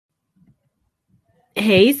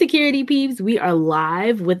Hey, security peeps, we are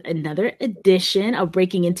live with another edition of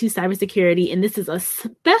Breaking Into Cybersecurity, and this is a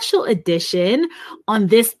special edition on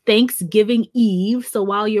this Thanksgiving Eve. So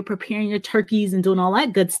while you're preparing your turkeys and doing all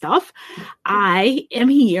that good stuff, I am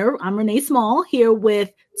here. I'm Renee Small here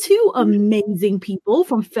with two amazing people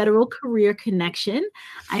from Federal Career Connection.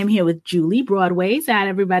 I am here with Julie Broadway. Say hi,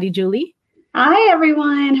 everybody, Julie. Hi,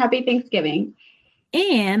 everyone. Happy Thanksgiving.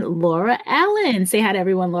 And Laura Allen. Say hi to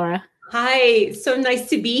everyone, Laura. Hi, so nice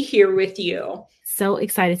to be here with you. So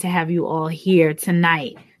excited to have you all here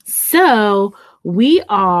tonight. So we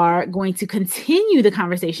are going to continue the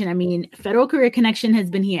conversation. I mean, Federal Career Connection has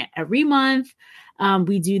been here every month.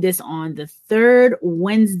 We do this on the third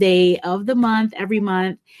Wednesday of the month, every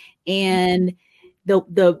month. And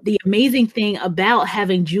the amazing thing about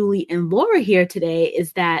having Julie and Laura here today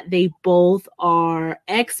is that they both are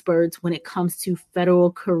experts when it comes to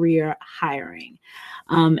federal career hiring.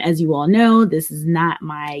 As you all know, this is not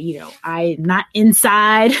I'm not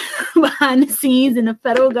inside behind the scenes in the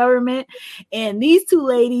federal government. And these two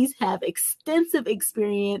ladies have extensive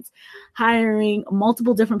experience hiring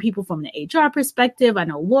multiple different people from the HR perspective. I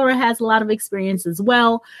know Laura has a lot of experience as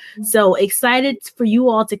well. So excited for you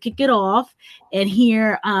all to kick it off. And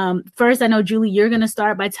here, first, I know, Julie, you're going to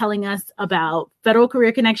start by telling us about Federal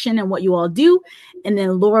Career Connection and what you all do. And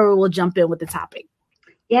then Laura will jump in with the topic.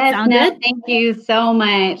 Yes, thank you so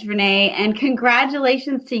much, Renee. And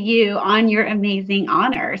congratulations to you on your amazing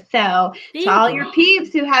honor. So to all your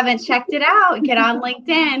peeps who haven't checked it out, get on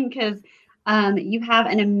LinkedIn because you have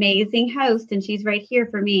an amazing host and she's right here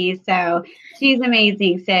for me. So she's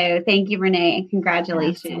amazing. So thank you, Renee, and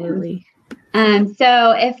congratulations. Absolutely.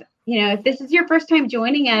 So if this is your first time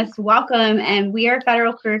joining us, welcome. And we are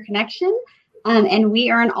Federal Career Connection. And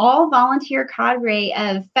we are an all-volunteer cadre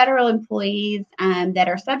of federal employees that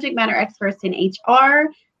are subject matter experts in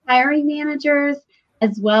HR, hiring managers,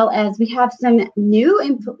 as well as we have some new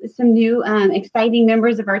exciting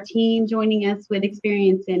members of our team joining us with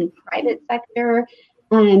experience in private sector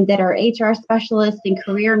that are HR specialists and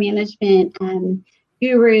career management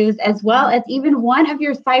gurus, as well as even one of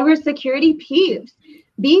your cybersecurity peeps.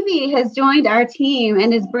 BB has joined our team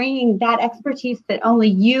and is bringing that expertise that only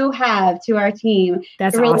you have to our team.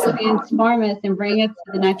 That's to really awesome. Transform us and bring us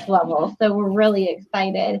to the next level. So we're really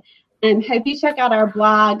excited. And hope you check out our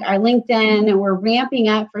blog, our LinkedIn, and we're ramping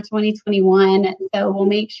up for 2021. So we'll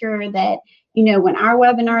make sure that, when our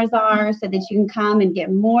webinars are so that you can come and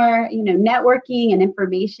get more, networking and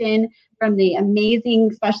information from the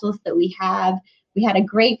amazing specialists that we have. We had a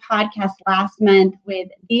great podcast last month with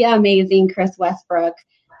the amazing Chris Westbrook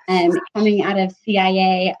coming out of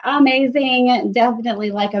CIA. Amazing,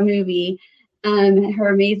 definitely like a movie, her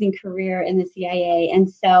amazing career in the CIA. And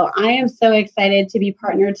so I am so excited to be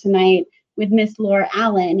partnered tonight with Miss Laura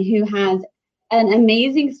Allen, who has an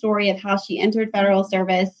amazing story of how she entered federal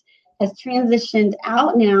service, has transitioned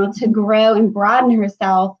out now to grow and broaden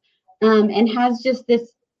herself, and has just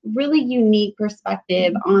this really unique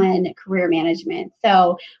perspective on career management.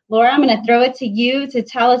 So, Laura, I'm going to throw it to you to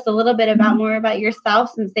tell us a little bit more about yourself,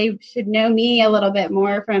 since they should know me a little bit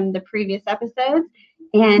more from the previous episodes,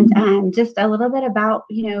 and just a little bit about,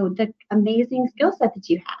 the amazing skill set that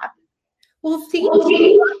you have. Well, thank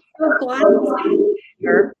you. I'm so glad to be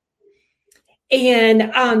here.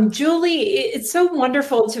 And Julie, it's so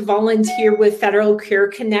wonderful to volunteer with Federal Career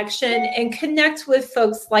Connection and connect with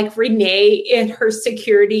folks like Renee and her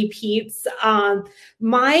security peeps.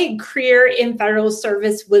 My career in federal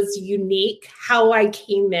service was unique, how I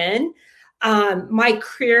came in. My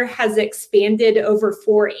career has expanded over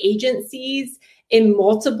 4 agencies in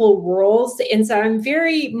multiple roles. And so I'm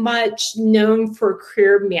very much known for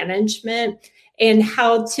career management and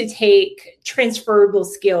how to take transferable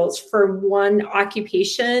skills from one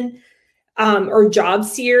occupation or job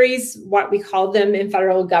series, what we call them in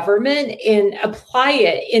federal government, and apply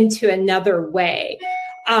it into another way.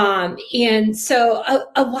 And so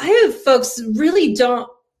a lot of folks really don't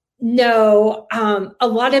know a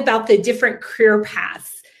lot about the different career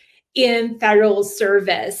paths in federal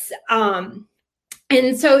service.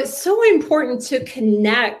 And so it's so important to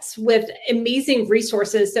connect with amazing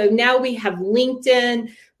resources. So now we have LinkedIn,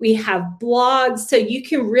 we have blogs, so you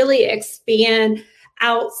can really expand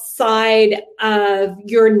outside of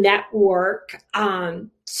your network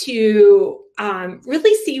to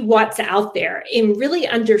really see what's out there and really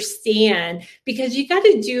understand, because you got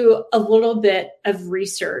to do a little bit of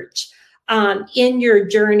research in your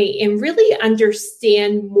journey and really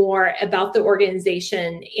understand more about the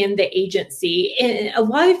organization and the agency. And a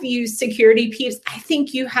lot of you security peeps, I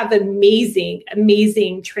think you have amazing,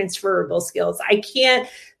 amazing transferable skills. I can't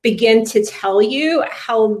begin to tell you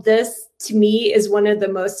how this to me is one of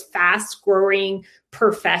the most fast growing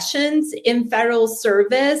professions in federal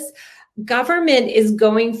service. Government is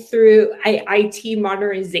going through an IT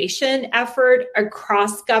modernization effort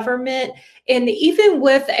across government. And even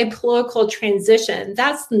with a political transition,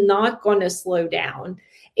 that's not going to slow down.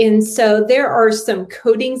 And so there are some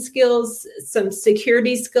coding skills, some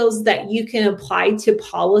security skills that you can apply to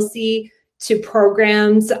policy, to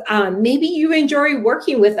programs. Maybe you enjoy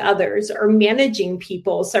working with others or managing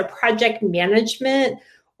people. So project management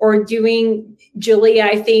or doing, Julie,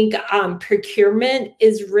 I think procurement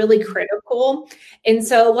is really critical. And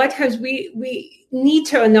so a lot of times we need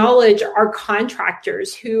to acknowledge our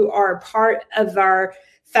contractors who are part of our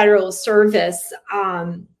federal service.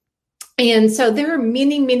 And so there are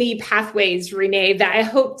many, many pathways, Renee, that I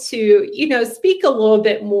hope to, speak a little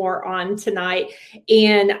bit more on tonight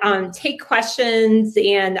and take questions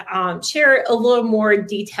and share a little more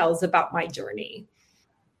details about my journey.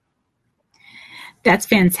 That's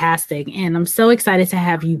fantastic. And I'm so excited to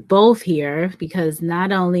have you both here because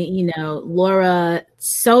not only, Laura,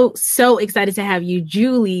 so excited to have you.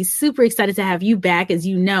 Julie, super excited to have you back. As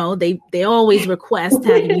you know, they always request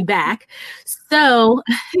having you back. So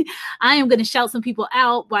I am going to shout some people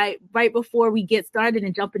out right before we get started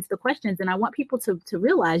and jump into the questions. And I want people to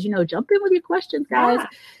realize, jump in with your questions, guys. Yeah.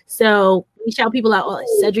 So we shout people out. Oh,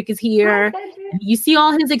 Cedric is here. You see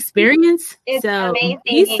all his experience. It's so amazing.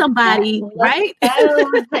 He's somebody, right?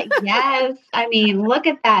 Yes. I mean, look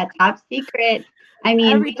at that. Top secret. I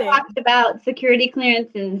mean, everything. We talked about security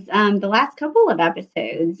clearances the last couple of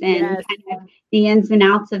episodes and kind of the ins and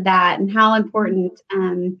outs of that and how important,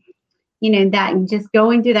 that just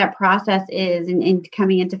going through that process is and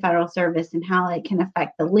coming into federal service and how it can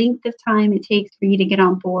affect the length of time it takes for you to get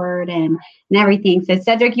on board and everything. So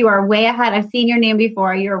Cedric, you are way ahead. I've seen your name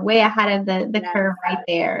before. You're way ahead of the curve right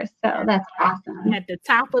there. So that's awesome. At the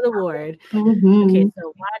top of the board. Mm-hmm. Okay,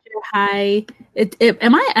 so Roger, hi.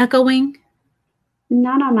 Am I echoing?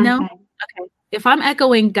 Not on my side. Okay. If I'm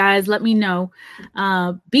echoing, guys, let me know.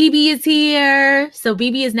 BB is here. So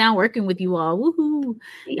BB is now working with you all. Woohoo.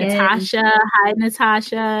 Yes. Natasha. Hi,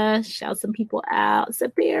 Natasha. Shout some people out.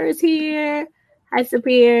 Sapir is here. Hi,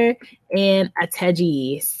 Sapir. And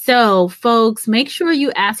Ateji. So, folks, make sure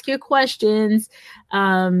you ask your questions.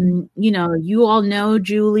 You all know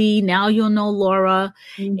Julie. Now you'll know Laura.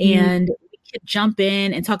 Mm-hmm. And jump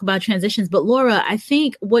in and talk about transitions. But Laura, I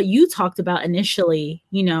think what you talked about initially,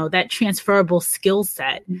 that transferable skill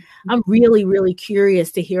set, I'm really, really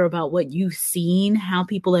curious to hear about what you've seen, how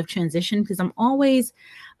people have transitioned, because I'm always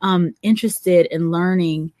interested in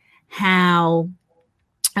learning how,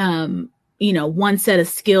 one set of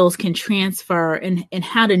skills can transfer and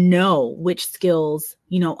how to know which skills,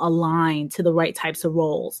 align to the right types of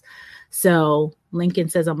roles. So Lincoln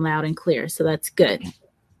says I'm loud and clear. So that's good.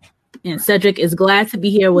 And Cedric is glad to be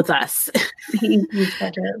here with us. Thank you,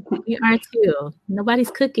 Cedric. We are too. Nobody's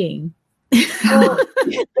cooking. Or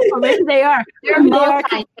maybe they are. They're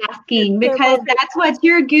multitasking because that's what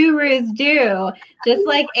your gurus do. Just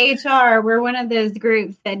like HR, we're one of those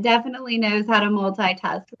groups that definitely knows how to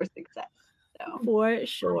multitask for success. So. For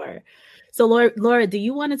sure. So Laura, do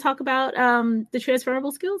you want to talk about the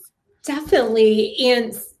transferable skills? Definitely.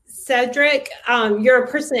 And Cedric, you're a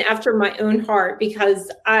person after my own heart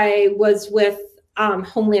because I was with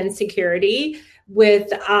Homeland Security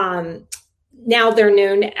with now they're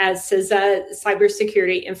known as CISA,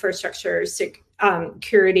 Cybersecurity Infrastructure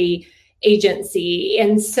Security Agency.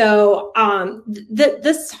 And so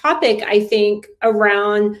this topic, I think,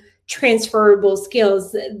 around transferable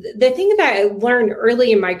skills, the thing that I learned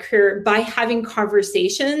early in my career by having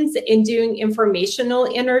conversations and doing informational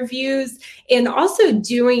interviews and also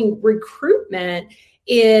doing recruitment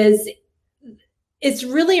is it's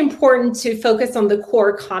really important to focus on the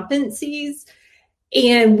core competencies.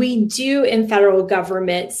 And we do in federal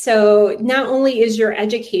government. So not only is your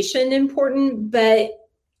education important, but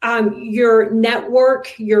your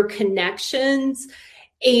network, your connections.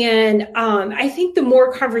 And I think the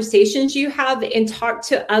more conversations you have and talk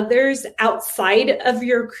to others outside of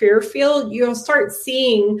your career field, you'll start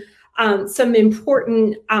seeing some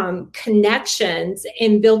important connections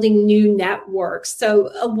and building new networks.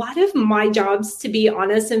 So a lot of my jobs, to be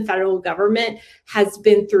honest, in federal government has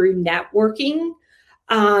been through networking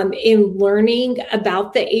in learning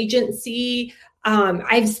about the agency.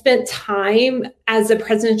 I've spent time as a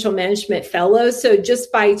presidential management fellow. So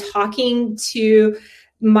just by talking to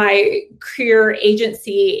my career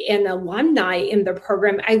agency and alumni in the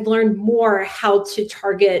program, I learned more how to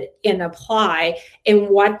target and apply and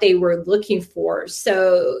what they were looking for.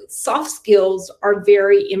 So soft skills are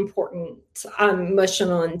very important.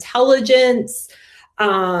 Emotional intelligence,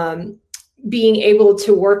 being able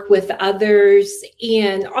to work with others,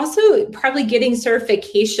 and also probably getting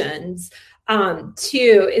certifications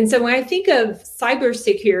too. And so when I think of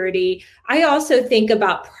cybersecurity, I also think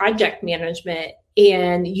about project management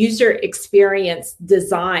and user experience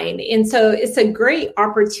design. And so it's a great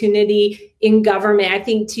opportunity in government, I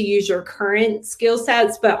think, to use your current skill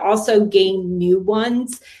sets, but also gain new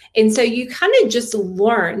ones. And so you kind of just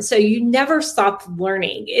learn. So you never stop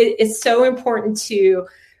learning. It's so important to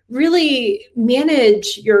really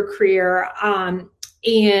manage your career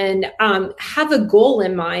and have a goal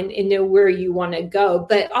in mind and know where you want to go,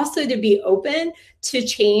 but also to be open to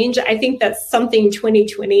change. I think that's something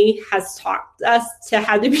 2020 has taught us, to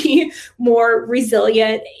how to be more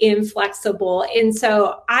resilient and flexible. And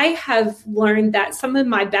so I have learned that some of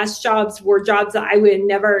my best jobs were jobs that I would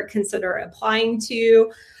never consider applying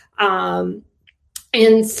to.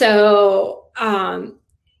 And so,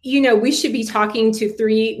 we should be talking to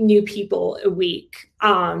 3 new people a week.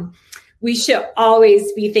 We should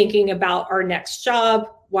always be thinking about our next job.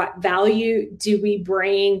 What value do we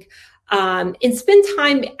bring? And spend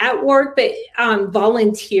time at work, but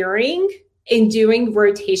volunteering and doing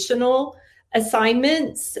rotational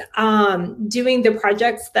assignments, doing the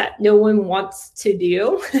projects that no one wants to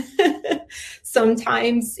do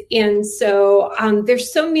sometimes. And so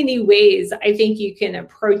there's so many ways I think you can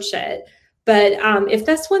approach it. But if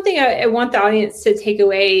that's one thing I want the audience to take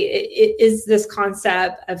away, it is this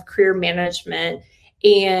concept of career management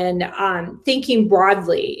and thinking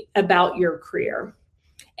broadly about your career.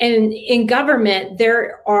 And in government,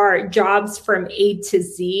 there are jobs from A to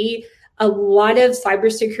Z. A lot of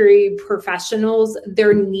cybersecurity professionals,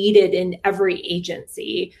 they're needed in every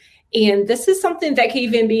agency. And this is something that can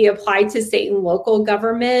even be applied to state and local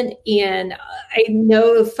government. And I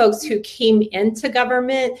know of folks who came into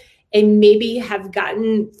government and maybe have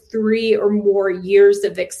gotten 3 or more years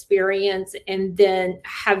of experience and then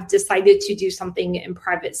have decided to do something in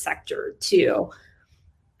private sector too.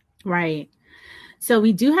 Right. So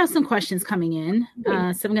we do have some questions coming in. So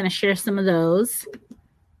I'm going to share some of those.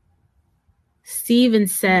 Steven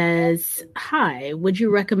says, hi, would you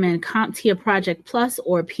recommend CompTIA Project Plus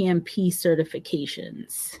or PMP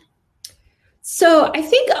certifications? So I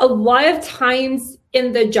think a lot of times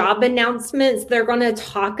in the job announcements, they're going to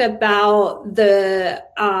talk about the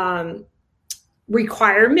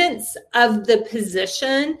requirements of the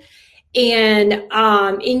position.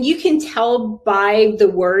 And you can tell by the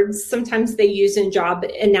words sometimes they use in job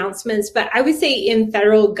announcements, but I would say in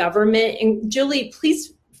federal government, and Julie,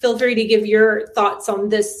 please feel free to give your thoughts on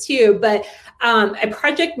this too, but a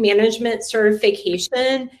project management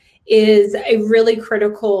certification is a really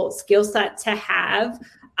critical skill set to have.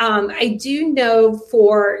 I do know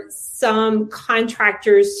for some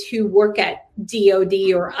contractors who work at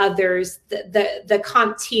DOD or others, the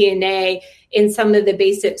CompTIA and some of the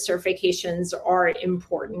basic certifications are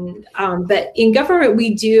important. But in government,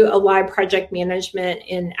 we do a lot of project management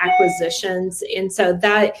and acquisitions. And so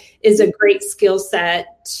that is a great skill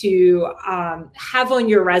set to have on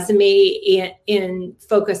your resume and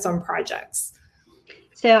focus on projects.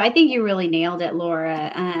 So I think you really nailed it,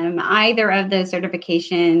 Laura. Either of those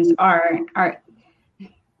certifications are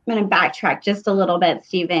I'm going to backtrack just a little bit,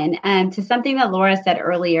 Stephen, to something that Laura said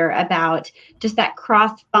earlier about just that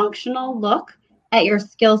cross-functional look at your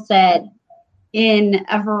skill set in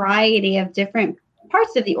a variety of different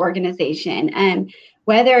parts of the organization.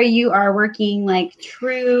 Whether you are working like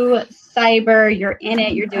true cyber, you're in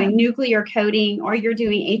it, you're doing nuclear coding, or you're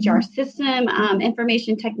doing HR system,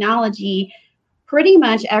 information technology, pretty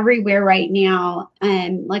much everywhere right now.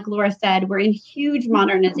 Like Laura said, we're in huge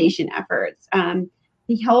modernization efforts.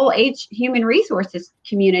 The whole human resources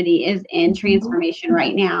community is in transformation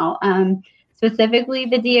right now. Specifically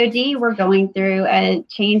the DoD, we're going through a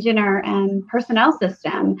change in our personnel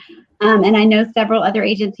system. And I know several other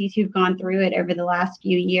agencies who've gone through it over the last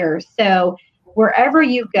few years. So wherever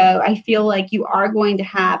you go, I feel like you are going to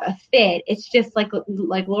have a fit. It's just like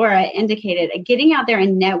Laura indicated, getting out there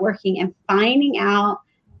and networking and finding out,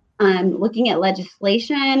 looking at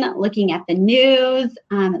legislation, looking at the news,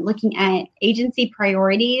 looking at agency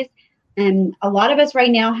priorities. And a lot of us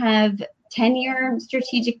right now have 10-year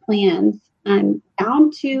strategic plans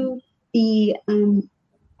down to the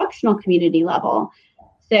functional community level.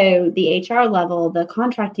 So the HR level, the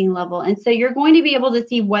contracting level. And so you're going to be able to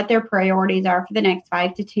see what their priorities are for the next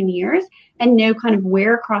 5 to 10 years and know kind of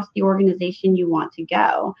where across the organization you want to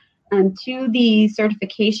go. To the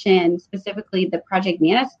certification, specifically the project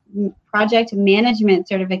management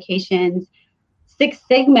certifications, Six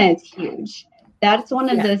Sigma is huge. That's one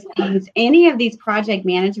of those things. Any of these project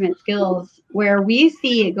management skills where we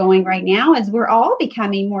see it going right now is we're all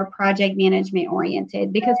becoming more project management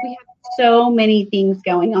oriented because we have so many things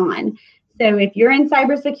going on. So if you're in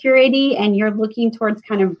cybersecurity and you're looking towards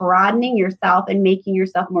kind of broadening yourself and making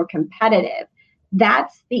yourself more competitive,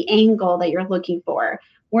 that's the angle that you're looking for.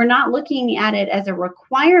 We're not looking at it as a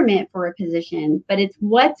requirement for a position, but it's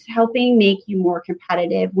what's helping make you more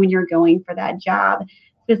competitive when you're going for that job.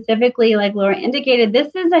 Specifically, like Laura indicated, this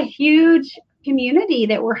is a huge community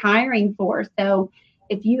that we're hiring for. So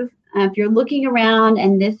if you're looking around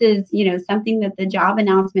and this is, something that the job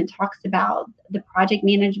announcement talks about, the project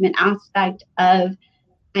management aspect of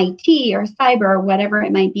IT or cyber or whatever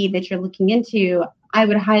it might be that you're looking into, I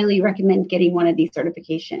would highly recommend getting one of these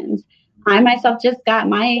certifications. I myself just got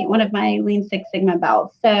one of my Lean Six Sigma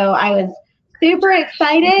belts. So I was super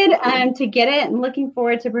excited to get it and looking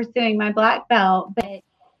forward to pursuing my black belt. But,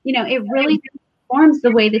 it really transforms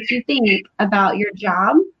the way that you think about your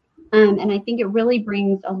job. And I think it really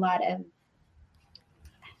brings a lot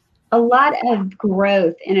of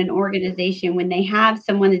growth in an organization when they have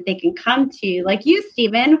someone that they can come to, like you,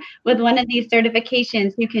 Stephen, with one of these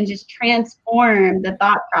certifications, who can just transform the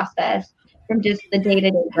thought process from just the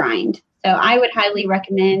day-to-day grind. So I would highly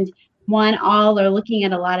recommend one, all, or looking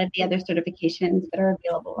at a lot of the other certifications that are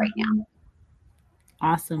available right now.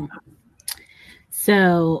 Awesome.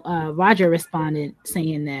 So Roger responded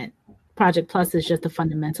saying that Project Plus is just the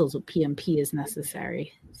fundamentals of PMP is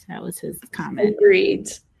necessary. So that was his comment. Agreed.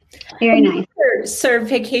 Very nice.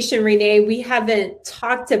 Certification, Renee, we haven't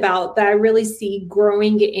talked about that I really see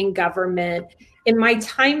growing in government. In my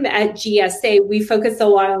time at GSA, we focus a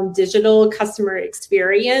lot on digital customer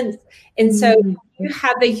experience. And so you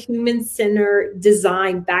have a human-centered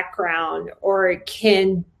design background or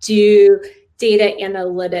can do data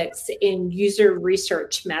analytics and user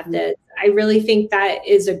research methods. I really think that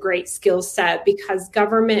is a great skill set because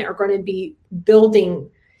government are going to be building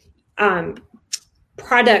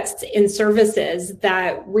products and services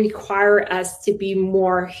that require us to be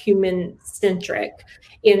more human-centric.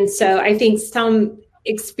 And so I think some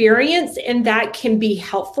experience in that can be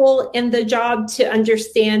helpful in the job to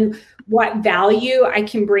understand what value I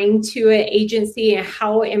can bring to an agency and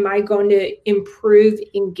how am I going to improve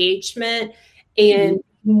engagement and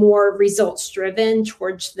more results driven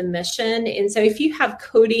towards the mission. And so if you have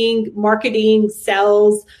coding, marketing,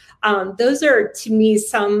 sales, those are, to me,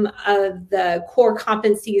 some of the core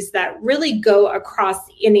competencies that really go across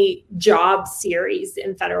any job series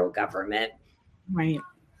in federal government. Right.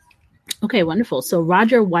 Okay, wonderful. So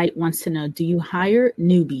Roger White wants to know, do you hire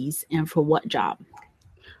newbies and for what job?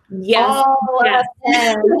 Yes. Oh, yes.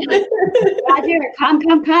 Roger,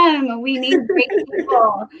 come. We need great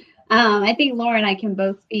people. I think Laura and I can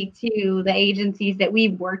both speak to the agencies that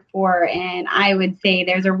we've worked for, and I would say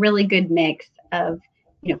there's a really good mix of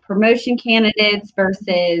promotion candidates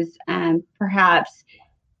versus perhaps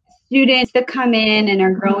students that come in and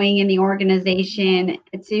are growing in the organization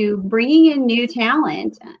to bringing in new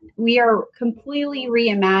talent. We are completely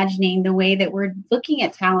reimagining the way that we're looking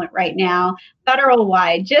at talent right now,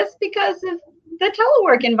 federal-wide, just because of the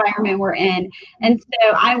telework environment we're in. And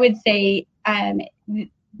so I would say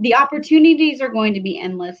the opportunities are going to be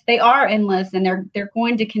endless. They are endless, and they're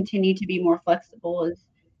going to continue to be more flexible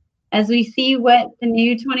as we see what the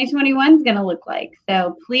new 2021 is going to look like.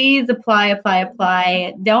 So please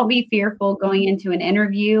apply. Don't be fearful going into an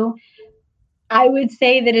interview. I would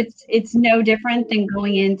say that it's no different than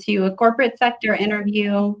going into a corporate sector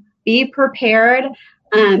interview. Be prepared.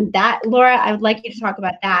 Laura, I would like you to talk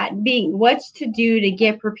about that. What's to do to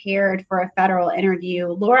get prepared for a federal interview.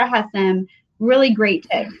 Laura has some really great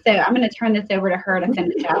tips. So I'm going to turn this over to her to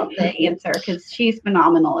finish out the answer because she's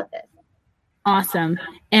phenomenal at this. Awesome.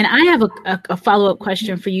 And I have a follow-up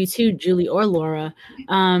question for you too, Julie or Laura.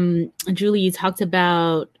 Julie, you talked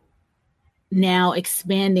about now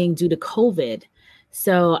expanding due to COVID.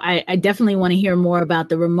 So I definitely want to hear more about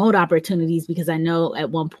the remote opportunities because I know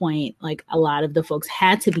at one point, like a lot of the folks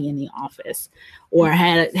had to be in the office or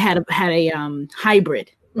had a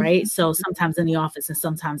hybrid. Right. So sometimes in the office and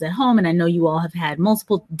sometimes at home. And I know you all have had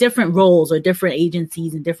multiple different roles or different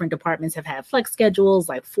agencies and different departments have had flex schedules,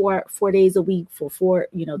 like four days a week for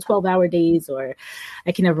 12-hour days, or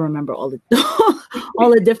I can never remember all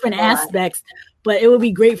the different aspects. But it would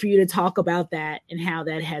be great for you to talk about that and how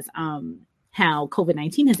that has how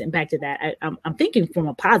COVID-19 has impacted that. I'm thinking from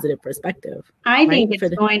a positive perspective. I think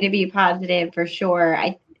it's going to be positive for sure.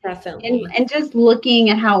 Definitely. And just looking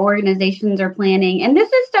at how organizations are planning. And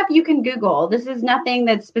this is stuff you can Google. This is nothing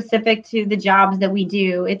that's specific to the jobs that we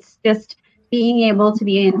do. It's just being able to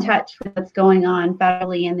be in touch with what's going on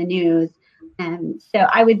federally in the news. So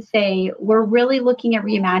I would say we're really looking at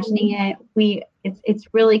reimagining it. It's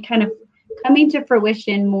really kind of coming to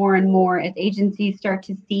fruition more and more as agencies start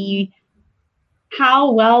to see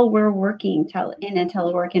how well we're working in a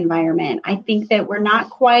telework environment. I think that we're not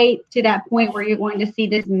quite to that point where you're going to see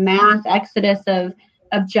this mass exodus of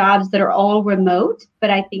jobs that are all remote, but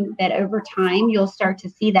I think that over time you'll start to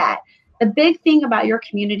see that. The big thing about your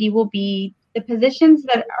community will be the positions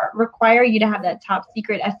that require you to have that top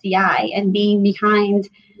secret SCI and being behind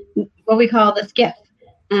what we call the SCIF,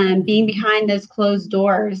 being behind those closed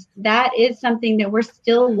doors. That is something that we're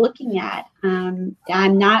still looking at. I'm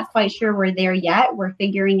not quite sure we're there yet. We're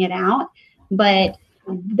figuring it out, but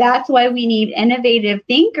that's why we need innovative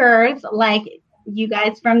thinkers like you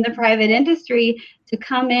guys from the private industry to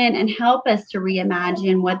come in and help us to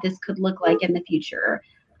reimagine what this could look like in the future.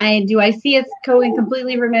 Do I see us going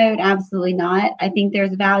completely remote? Absolutely not. I think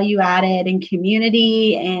there's value added in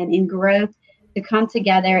community and in growth to come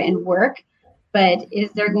together and work. But is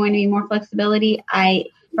there going to be more flexibility?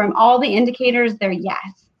 From all the indicators,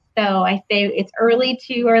 yes. So I say it's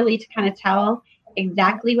too early to kind of tell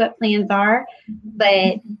exactly what plans are.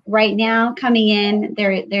 But right now, coming in,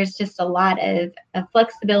 there's just a lot of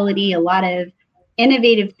flexibility, a lot of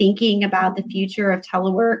innovative thinking about the future of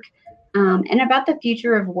telework. And about the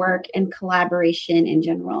future of work and collaboration in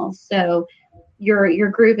general. So your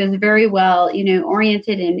group is very well,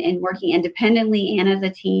 oriented and working independently and as a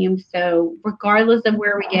team. So regardless of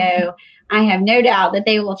where we go, I have no doubt that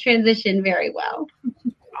they will transition very well.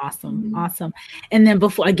 Awesome. And then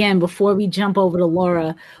before we jump over to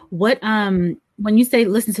Laura, what when you say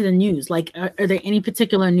listen to the news, like are there any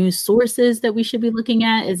particular news sources that we should be looking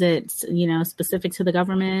at? Is it specific to the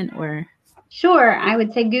government or? Sure. I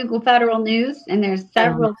would say Google Federal News, and there's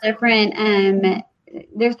several different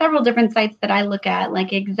sites that I look at,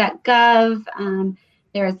 like exec.gov.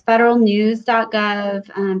 There's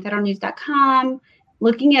federalnews.gov, federalnews.com,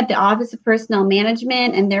 looking at the Office of Personnel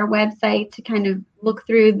Management and their website to kind of look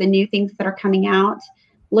through the new things that are coming out.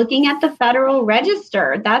 Looking at the Federal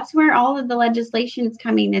Register, that's where all of the legislation is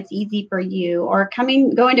coming that's easy for you, or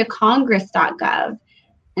going to congress.gov.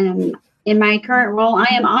 In my current role, I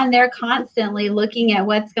am on there constantly looking at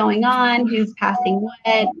what's going on, who's passing what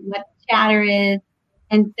the chatter is.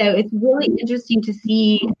 And so it's really interesting to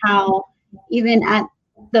see how even at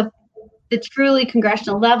the truly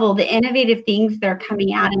congressional level, the innovative things that are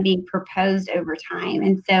coming out and being proposed over time.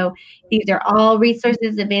 And so these are all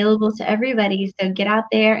resources available to everybody. So get out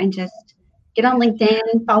there and just get on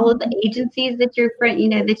LinkedIn, follow the agencies that you're,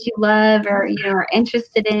 that you love or, are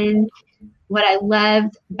interested in. What I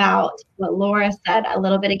loved about what Laura said a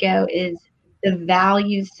little bit ago is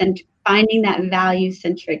finding that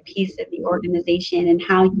value-centric piece of the organization and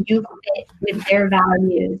how you fit with their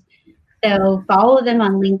values. So follow them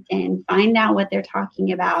on LinkedIn, find out what they're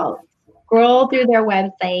talking about, scroll through their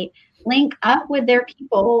website, link up with their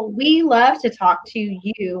people. We love to talk to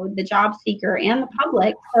you, the job seeker, and the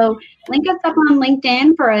public. So link us up on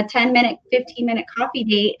LinkedIn for a 10-minute, 15-minute coffee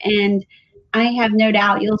date, and I have no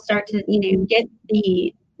doubt you'll start to, get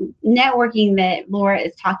the networking that Laura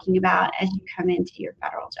is talking about as you come into your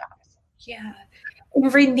federal jobs. Yeah.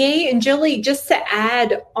 Renee and Julie, just to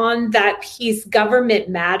add on that piece, Government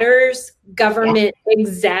Matters, Government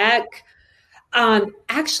Exec,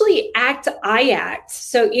 actually ACT, IACT.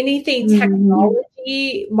 So anything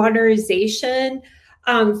technology, modernization,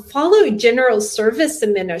 follow General Service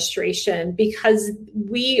Administration, because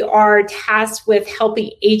we are tasked with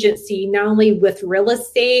helping agency not only with real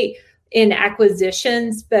estate in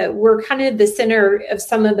acquisitions, but we're kind of the center of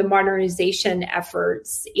some of the modernization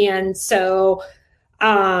efforts. And so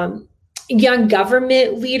young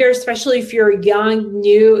government leaders, especially if you're young,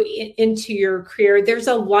 new into your career, there's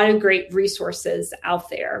a lot of great resources out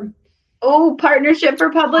there. Oh, Partnership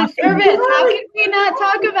for Public Service. How can we not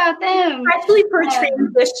talk about them? Especially for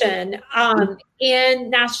transition. And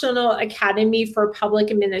National Academy for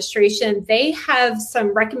Public Administration, they have some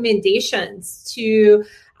recommendations to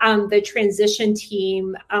the transition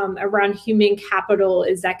team around human capital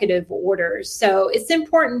executive orders. So it's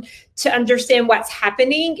important to understand what's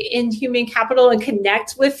happening in human capital and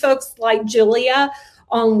connect with folks like Julia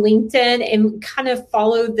on LinkedIn and kind of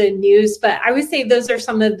follow the news. But I would say those are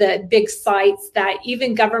some of the big sites that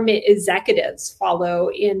even government executives follow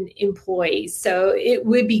in employees. So it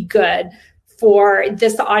would be good for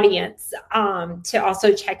this audience to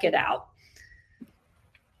also check it out.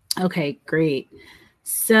 Okay, great.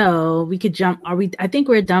 So we could jump. I think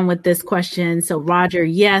we're done with this question. So Roger,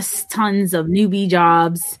 yes, tons of newbie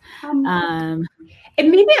jobs. And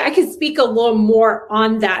maybe I could speak a little more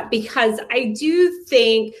on that, because I do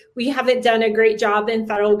think we haven't done a great job in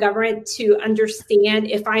federal government to understand,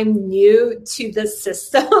 if I'm new to the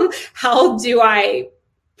system, how do I,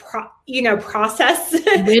 process?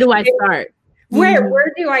 Where do I start?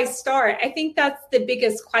 Where do I start? I think that's the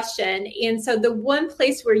biggest question. And so the one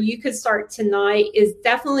place where you could start tonight is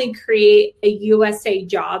definitely create a USA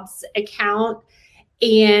Jobs account.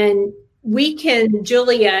 And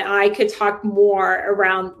Julia and I could talk more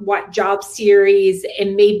around what job series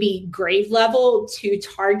and maybe grade level to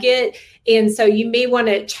target. And so you may want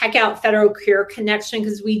to check out Federal Career Connection,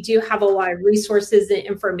 because we do have a lot of resources and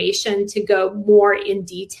information to go more in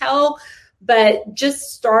detail. But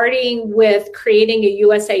just starting with creating a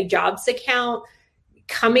USA Jobs account,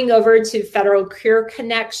 coming over to Federal Career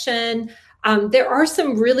Connection. There are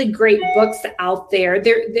some really great books out there.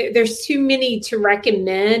 There's too many to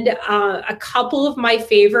recommend. A couple of my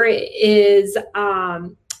favorite is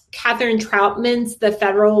Catherine Troutman's The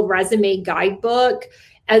Federal Resume Guidebook,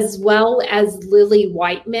 as well as Lily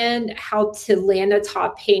Whiteman, How to Land a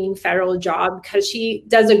Top Paying Federal Job, because she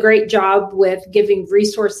does a great job with giving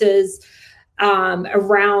resources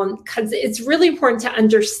around, because it's really important to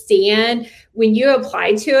understand when you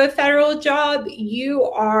apply to a federal job, you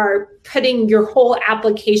are putting your whole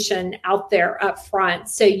application out there up front.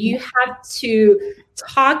 So you have to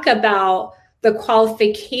talk about the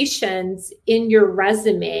qualifications in your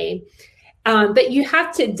resume, but you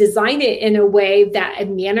have to design it in a way that a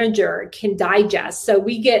manager can digest. So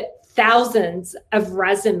we get thousands of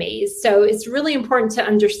resumes. So it's really important to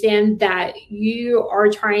understand that you are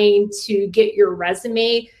trying to get your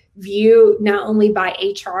resume viewed not only by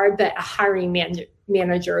HR, but a hiring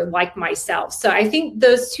manager like myself. So I think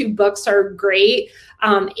those two books are great.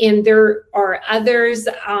 And there are others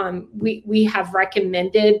we have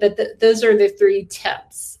recommended, but those are the three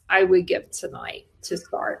tips I would give tonight to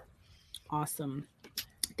start. Awesome.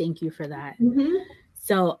 Thank you for that. Mm-hmm.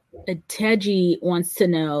 So Teji wants to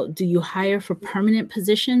know, do you hire for permanent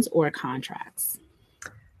positions or contracts?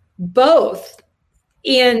 Both.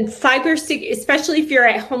 In cybersecurity, especially if you're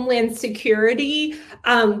at Homeland Security,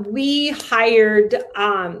 we hired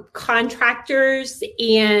contractors,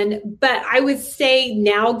 but I would say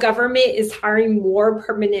now government is hiring more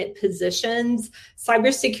permanent positions.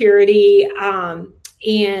 Cybersecurity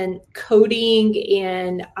and coding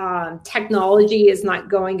and technology is not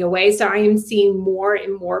going away. So I am seeing more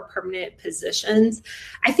and more permanent positions.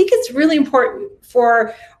 I think it's really important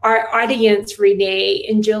for our audience, Renee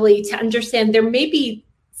and Julie, to understand there may be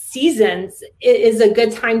seasons is a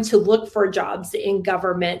good time to look for jobs in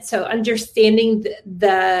government. So understanding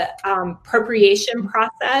the appropriation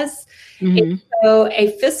process. Mm-hmm. And so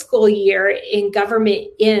a fiscal year in government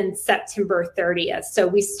ends September 30th. So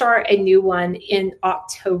we start a new one in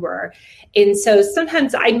October. And so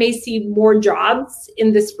sometimes I may see more jobs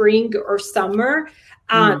in the spring or summer,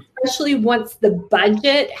 especially once the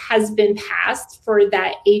budget has been passed for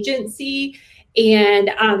that agency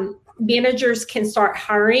and managers can start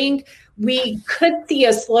hiring. We could see a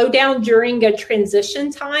slowdown during a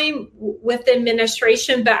transition time with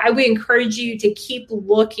administration, but I would encourage you to keep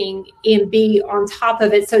looking and be on top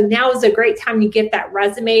of it. So now is a great time to get that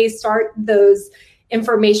resume, start those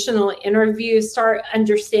informational interviews, start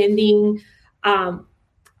understanding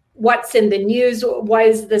what's in the news, what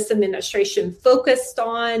is this administration focused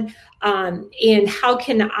on, and how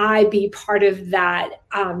can I be part of that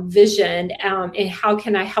vision, and how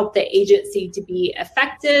can I help the agency to be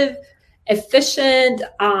effective, efficient,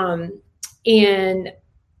 and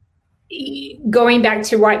going back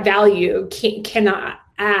to what value can I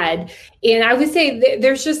add. And I would say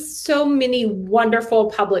there's just so many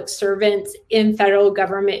wonderful public servants in federal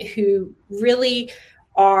government who really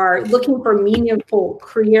are looking for meaningful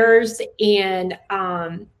careers and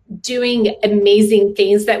doing amazing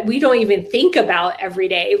things that we don't even think about every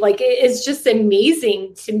day. Like, it's just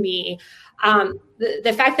amazing to me.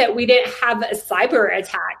 The fact that we didn't have a cyber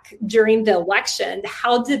attack during the election,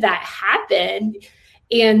 how did that happen?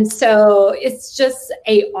 And so it's just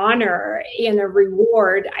an honor and a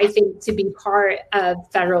reward, I think, to be part of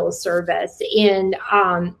federal service, and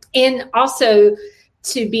also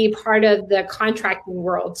to be part of the contracting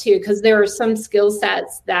world too, because there are some skill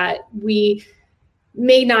sets that we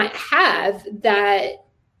may not have that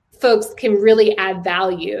folks can really add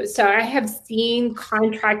value. So I have seen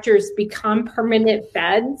contractors become permanent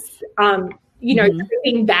feds,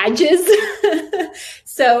 giving badges.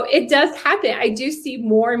 So it does happen. I do see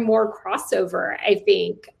more and more crossover, I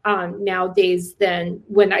think, nowadays than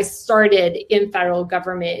when I started in federal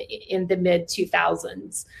government in the mid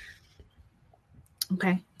 2000s.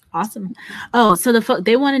 Okay, Awesome. Oh, so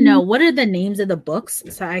they want to know what are the names of the books,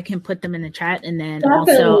 so I can put them in the chat, and then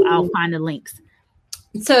also I'll find the links.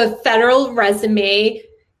 So, Federal Resume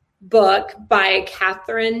book by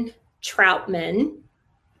Catherine Troutman,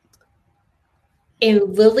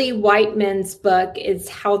 and Lily Whiteman's book is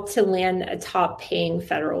How to Land a Top-Paying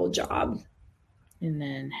Federal Job. And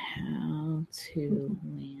then How to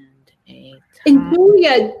Land a and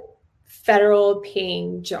Julia, Federal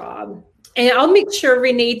Paying Job. And I'll make sure,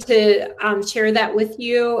 Renee, to share that with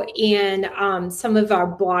you and some of our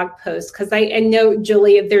blog posts, because I know,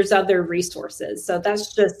 Julia, there's other resources. So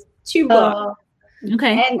that's just 2 books.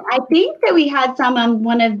 Okay. And I think that we had some on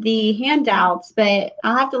one of the handouts, but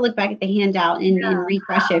I'll have to look back at the handout and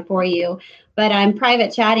refresh it for you. But I'm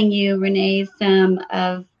private chatting you, Renee, some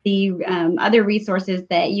of the other resources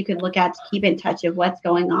that you could look at to keep in touch of what's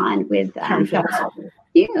going on with federal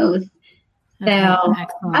news. So,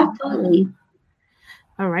 absolutely.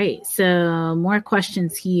 All right. So more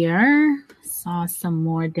questions here. Saw some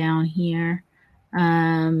more down here.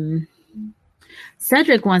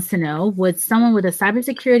 Cedric wants to know, would someone with a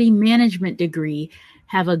cybersecurity management degree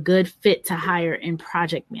have a good fit to hire in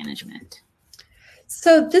project management?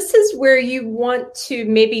 So this is where you want to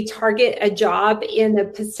maybe target a job in a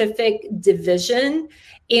Pacific division.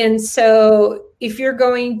 And so if you're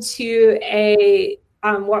going to a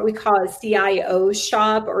what we call a CIO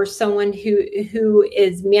shop, or someone who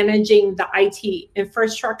is managing the IT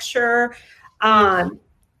infrastructure,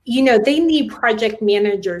 they need project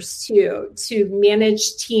managers too, to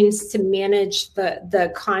manage teams, to manage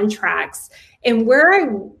the contracts. And where I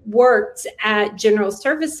worked at General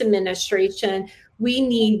Service Administration, we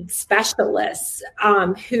need specialists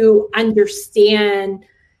who understand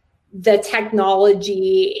the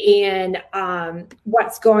technology and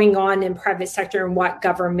what's going on in private sector and what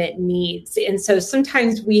government needs. And so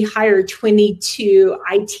sometimes we hire 22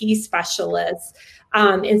 IT specialists,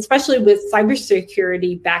 and especially with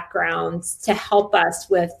cybersecurity backgrounds, to help us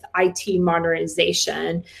with IT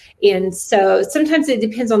modernization. And so sometimes it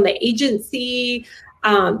depends on the agency,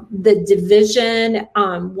 the division,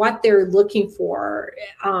 what they're looking for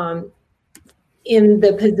in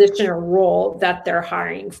the position or role that they're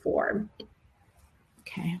hiring for.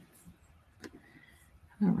 Okay.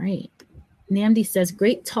 All right. Namdi says,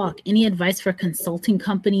 great talk. Any advice for consulting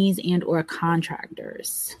companies and or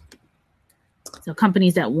contractors? So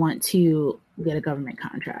companies that want to get a government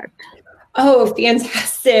contract. Oh,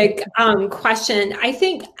 fantastic question. I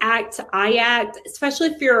think IACT, especially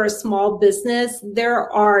if you're a small business,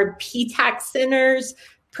 there are PTAC centers,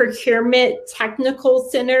 procurement technical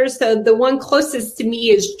centers. So the one closest to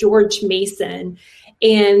me is George Mason.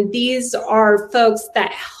 And these are folks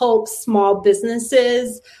that help small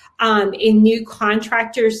businesses and new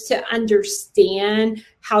contractors to understand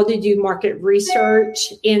how to do market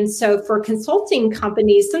research. And so for consulting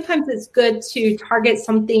companies, sometimes it's good to target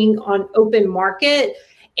something on open market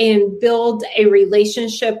and build a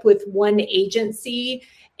relationship with one agency.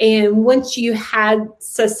 And once you had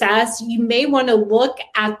success, you may want to look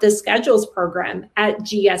at the schedules program at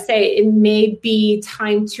GSA. It may be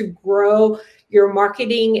time to grow your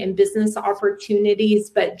marketing and business opportunities,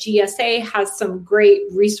 but GSA has some great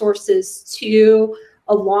resources too,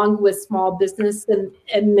 along with Small Business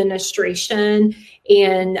Administration.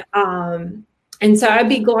 And so I'd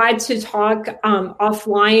be glad to talk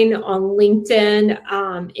offline on LinkedIn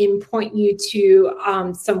and point you to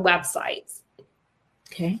some websites.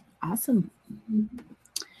 Okay, awesome.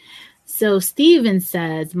 So Steven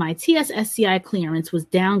says, my TSSCI clearance was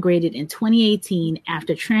downgraded in 2018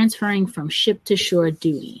 after transferring from ship to shore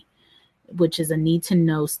duty, which is a need to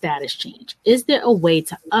know status change. Is there a way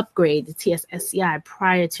to upgrade the TSSCI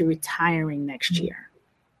prior to retiring next year?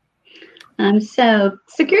 So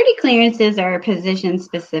security clearances are position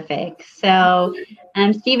specific. So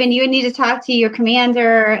Stephen, you would need to talk to your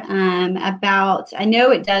commander about, I know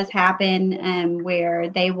it does happen where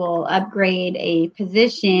they will upgrade a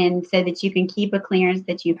position so that you can keep a clearance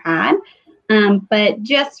that you've had. But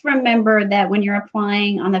just remember that when you're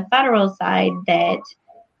applying on the federal side, that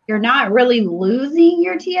you're not really losing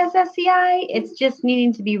your TSSCI, it's just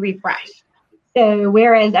needing to be refreshed. So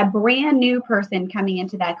whereas a brand new person coming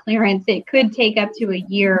into that clearance, it could take up to a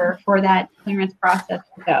year for that clearance process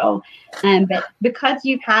to go. But because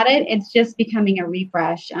you've had it, it's just becoming a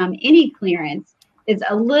refresh. Any clearance is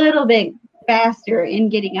a little bit faster in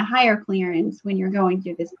getting a higher clearance when you're going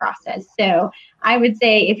through this process. So I would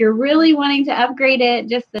say if you're really wanting to upgrade it,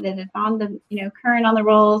 just so that it's on the current on the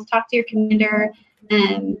rolls, talk to your commander.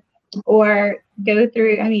 Or go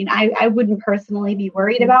through, I wouldn't personally be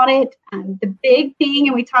worried about it. The big thing,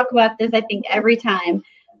 and we talk about this, I think, every time,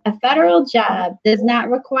 a federal job does not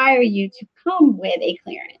require you to come with a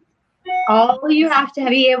clearance. All you have to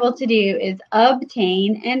be able to do is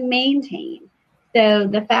obtain and maintain. So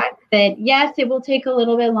the fact that, yes, it will take a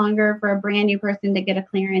little bit longer for a brand new person to get a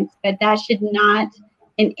clearance, but that should not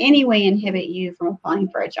in any way inhibit you from applying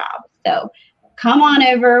for a job. So come on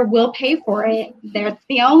over. We'll pay for it. That's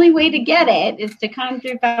the only way to get it, is to come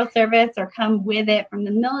through federal service or come with it from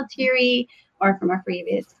the military or from a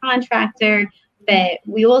previous contractor. But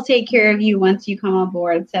we will take care of you once you come on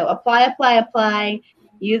board. So apply.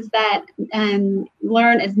 Use that and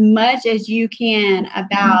learn as much as you can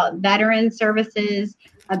about veteran services,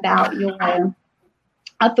 about your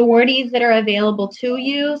authorities that are available to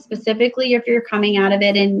you, specifically if you're coming out of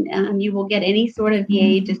it and you will get any sort of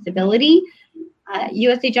VA disability.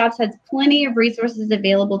 USA Jobs has plenty of resources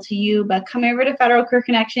available to you, but come over to Federal Career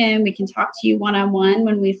Connection. We can talk to you one-on-one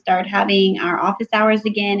when we start having our office hours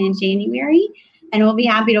again in January. And we'll be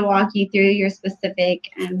happy to walk you through your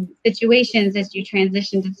specific situations as you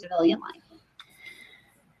transition to civilian life.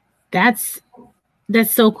 That's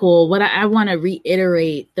so cool. What I want to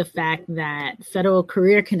reiterate the fact that Federal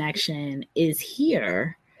Career Connection is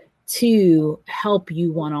here to help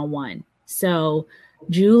you one-on-one. So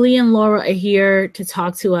Julie and Laura are here to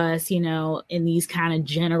talk to us, in these kind of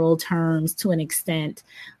general terms to an extent.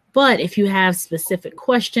 But if you have specific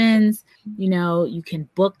questions, you can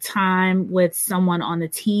book time with someone on the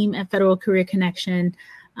team at Federal Career Connection,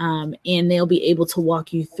 and they'll be able to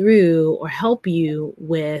walk you through or help you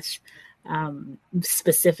with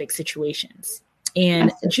specific situations.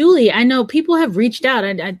 And Julie, I know people have reached out.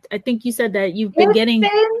 I think you said that you've been getting.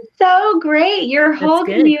 It's been so great, your whole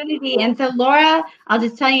community. And so, Laura, I'll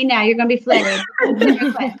just tell you now, you're going to be flattered.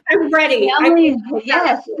 I'm ready.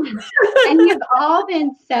 Yes. And you've all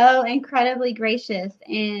been so incredibly gracious.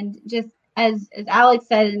 And just as Alex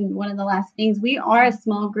said in one of the last things, we are a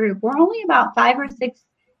small group. We're only about 5 or 6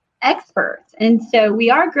 experts. And so we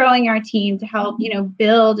are growing our team to help,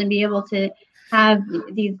 build and be able to have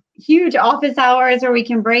these huge office hours where we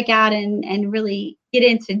can break out and really get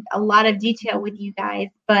into a lot of detail with you guys.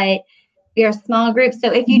 But we are a small group.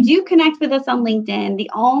 So if you do connect with us on LinkedIn, the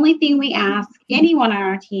only thing we ask anyone on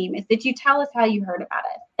our team is that you tell us how you heard about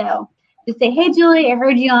us. So just say, hey, Julie, I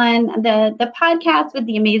heard you on the podcast with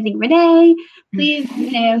the amazing Renee. Please,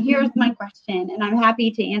 here's my question. And I'm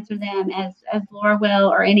happy to answer them as Laura will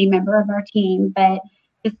or any member of our team. But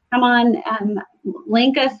just come on,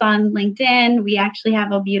 link us on LinkedIn. We actually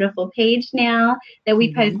have a beautiful page now that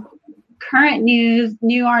we post current news,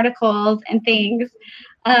 new articles, and things.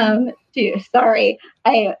 Sorry,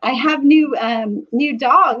 I have new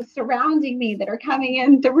dogs surrounding me that are coming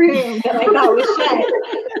in the room that I thought was shut.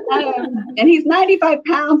 And he's 95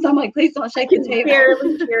 pounds. So I'm like, please don't shake the table.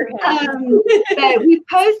 But we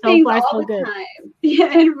post things all the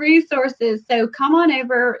time and resources. So come on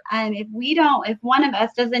over. And if one of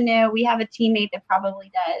us doesn't know, we have a teammate that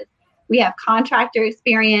probably does. We have contractor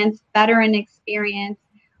experience, veteran experience.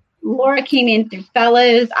 Laura came in through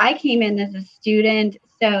fellows. I came in as a student.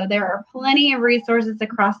 So there are plenty of resources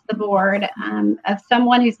across the board of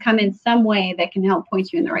someone who's come in some way that can help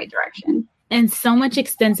point you in the right direction. And so much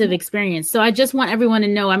extensive experience. So I just want everyone to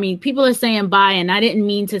know, people are saying bye, and I didn't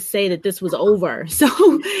mean to say that this was over. So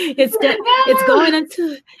it's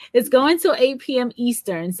going till 8 p.m.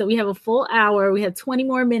 Eastern. So we have a full hour. We have 20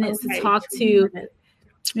 more minutes to talk to.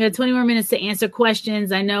 We had 20 more minutes to answer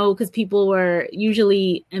questions. I know because people were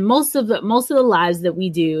usually, and most of the lives that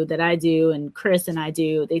we do, that I do, and Chris and I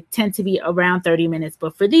do, they tend to be around 30 minutes.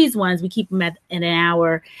 But for these ones, we keep them at an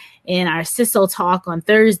hour. And our CISO talk on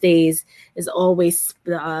Thursdays is always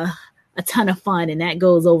a ton of fun, and that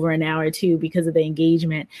goes over an hour too because of the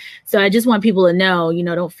engagement. So I just want people to know,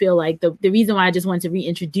 don't feel like the reason why I just wanted to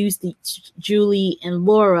reintroduce Julie and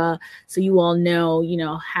Laura, so you all know,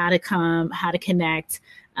 how to come, how to connect.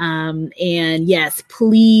 And yes,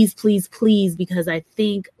 please, because I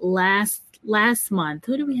think last month,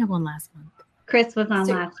 who did we have on last month? Chris was on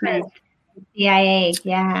last month. CIA,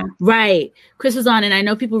 yeah. Right. Chris was on, and I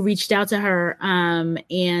know people reached out to her.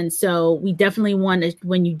 And so we definitely want to,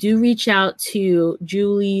 when you do reach out to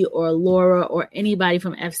Julie or Laura or anybody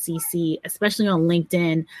from FCC, especially on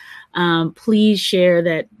LinkedIn, please share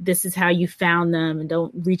that this is how you found them, and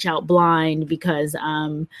don't reach out blind because,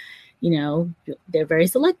 they're very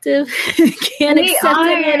selective. Can't accept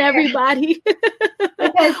it in everybody.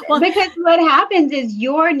 because what happens is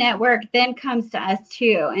your network then comes to us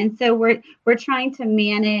too. And so we're trying to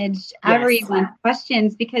manage everyone's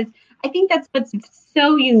questions, because I think that's what's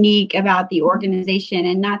so unique about the organization,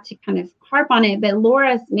 and not to kind of harp on it, but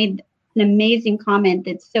Laura's made an amazing comment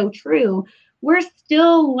that's so true. we're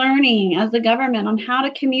still learning as a government on how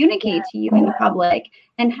to communicate to you in the public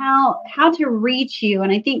and how to reach you.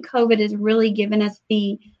 And I think COVID has really given us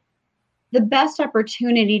the best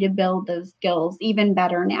opportunity to build those skills even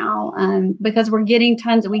better now, because we get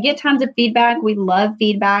tons of feedback. We love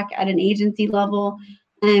feedback at an agency level.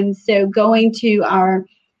 So going to our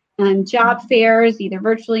job fairs, either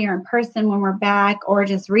virtually or in person when we're back, or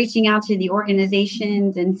just reaching out to the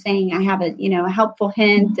organizations and saying, I have a helpful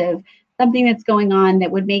hint of something that's going on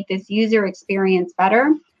that would make this user experience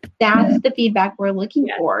better. That's the feedback we're looking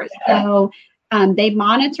for. So they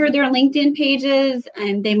monitor their LinkedIn pages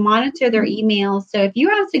and they monitor their emails. So if you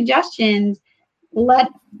have suggestions, let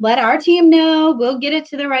our team know. We'll get it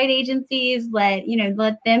to the right agencies. Let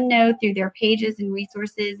them know through their pages and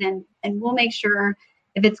resources, and we'll make sure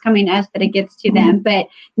if it's coming to us that it gets to them. But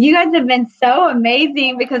you guys have been so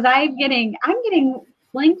amazing, because I'm getting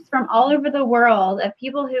links from all over the world of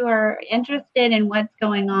people who are interested in what's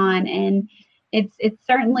going on, and it's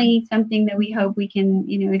certainly something that we hope we can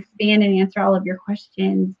expand and answer all of your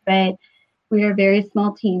questions. But we are a very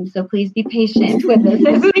small team, so please be patient with us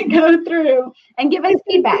as we go through and give us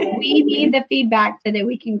feedback. We need the feedback so that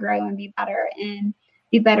we can grow and be better and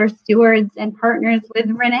be better stewards and partners with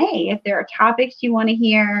Renee. If there are topics you want to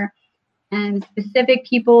hear and specific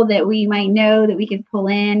people that we might know that we could pull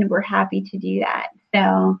in, we're happy to do that.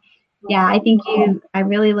 So yeah, I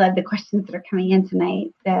really love the questions that are coming in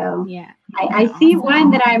tonight. So yeah, I see one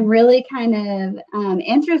that I'm really kind of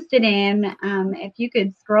interested in. If you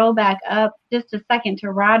could scroll back up just a second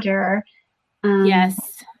to Roger.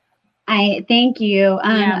 Yes. I thank you.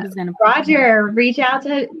 Roger, reach out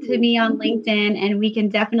to me on LinkedIn, and we can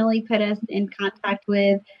definitely put us in contact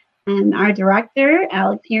with our director,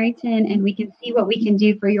 Alex Harrington, and we can see what we can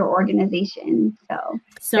do for your organization.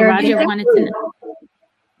 So Roger wanted to know.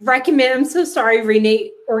 Recommend, I'm so sorry,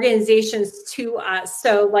 Renee, organizations to us.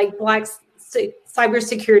 So like Black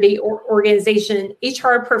Cybersecurity Organization,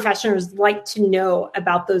 HR professionals like to know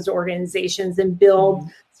about those organizations and build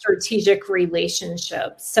strategic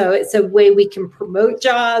relationships. So it's a way we can promote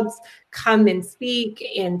jobs, come and speak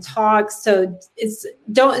and talk. So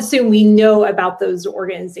don't assume we know about those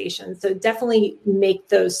organizations. So definitely make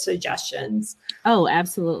those suggestions. Oh,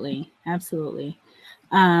 absolutely. Absolutely.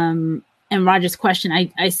 And Roger's question,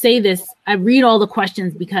 I say this, I read all the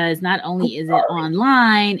questions because not only is it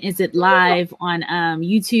online, is it live on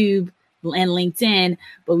YouTube and LinkedIn,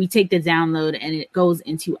 but we take the download and it goes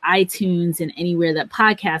into iTunes and anywhere that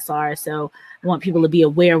podcasts are. So I want people to be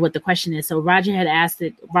aware of what the question is. So Roger had asked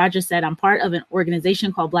it. Roger said, I'm part of an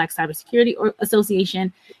organization called Black Cybersecurity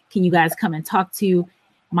Association. Can you guys come and talk to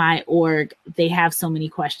my org? They have so many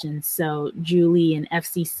questions. So Julie and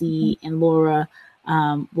FCC and Laura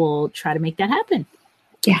we'll try to make that happen.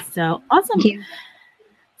 Yeah. So awesome.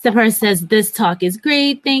 Separ says, this talk is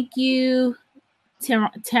great. Thank you.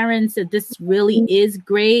 Terran said, this really is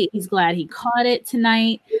great. He's glad he caught it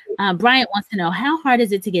tonight. Bryant wants to know, how hard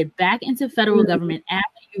is it to get back into federal government after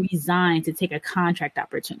you resign to take a contract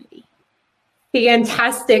opportunity?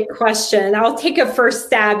 Fantastic question. I'll take a first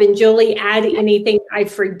stab, and Julie, add anything I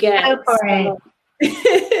forget. Go for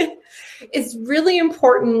it. It's really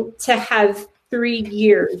important to have 3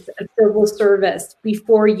 years of civil service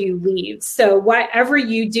before you leave. So whatever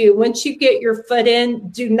you do, once you get your foot in,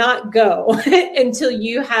 do not go until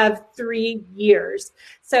you have 3 years.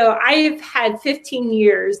 So I've had 15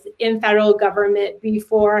 years in federal government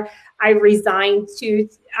before I resigned to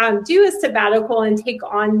do a sabbatical and take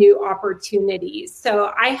on new opportunities.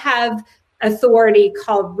 So I have authority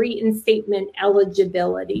called reinstatement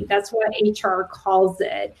eligibility. That's what HR calls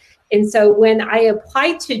it. And so when I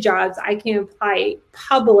apply to jobs, I can apply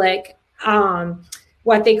public,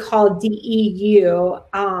 what they call DEU,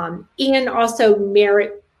 and also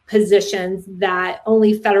merit positions that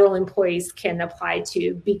only federal employees can apply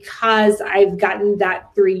to, because I've gotten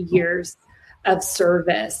that 3 years of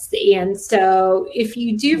service. And so if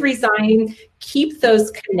you do resign, keep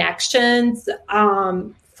those connections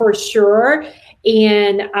for sure,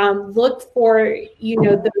 and look for,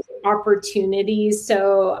 those opportunities.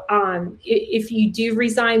 So if you do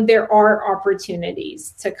resign, there are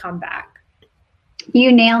opportunities to come back.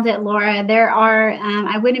 You nailed it, Laura. There are,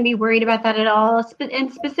 I wouldn't be worried about that at all.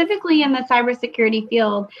 And specifically in the cybersecurity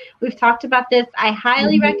field, we've talked about this. I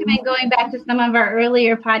highly recommend going back to some of our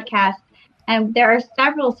earlier podcasts. There are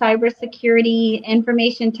several cybersecurity,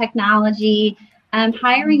 information technology,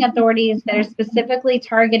 hiring authorities that are specifically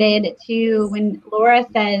targeted to, when Laura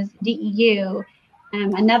says DEU,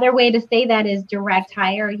 another way to say that is direct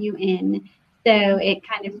hire you in. So it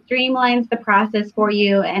kind of streamlines the process for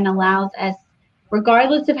you and allows us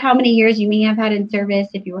regardless of how many years you may have had in service,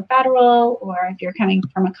 if you were federal or if you're coming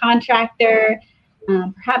from a contractor,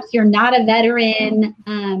 perhaps you're not a veteran,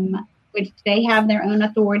 which they have their own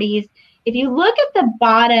authorities. If you look at the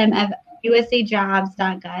bottom of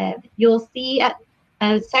usajobs.gov, you'll see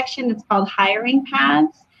a section that's called hiring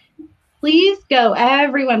paths. Please go,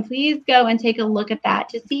 everyone, please go and take a look at that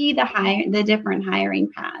to see the different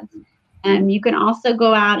hiring paths. You can also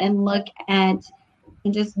go out and look at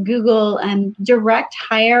and just Google direct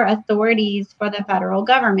hire authorities for the federal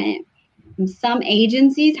government. Some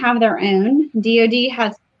agencies have their own. DoD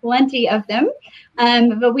has plenty of them,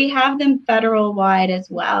 but we have them federal-wide as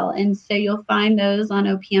well. And so you'll find those on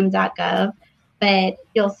opm.gov, but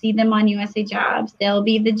you'll see them on USA Jobs. They'll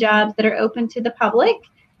be the jobs that are open to the public,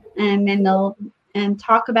 and they'll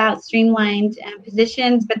talk about streamlined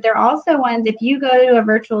positions. But they're also ones, if you go to a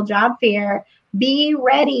virtual job fair, be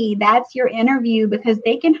ready. That's your interview, because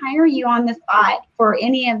they can hire you on the spot for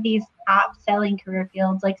any of these top selling career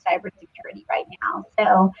fields like cybersecurity right now.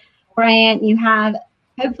 So, Bryant, you have,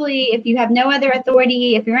 hopefully, if you have no other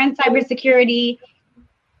authority, if you're in cybersecurity,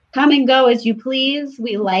 come and go as you please.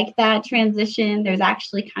 We like that transition. There's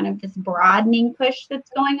actually kind of this broadening push that's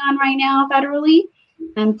going on right now federally,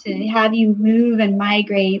 to have you move and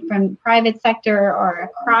migrate from private sector or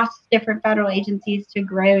across different federal agencies to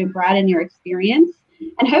grow and broaden your experience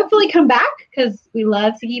and hopefully come back, because we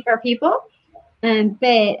love to keep our people.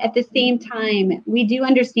 But at the same time, we do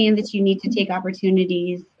understand that you need to take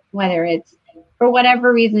opportunities, whether it's for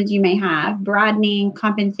whatever reasons you may have, broadening,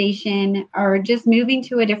 compensation, or just moving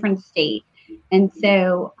to a different state. And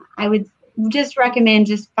so I would just recommend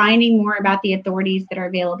just finding more about the authorities that are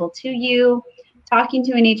available to you, talking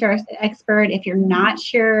to an HR expert if you're not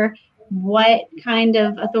sure what kind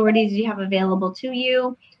of authorities you have available to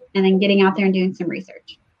you, and then getting out there and doing some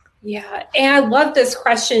research. Yeah, and I love this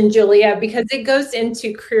question, Julia, because it goes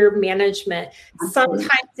into career management. Absolutely.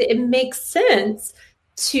 Sometimes it makes sense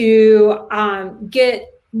to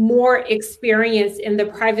get more experience in the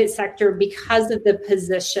private sector because of the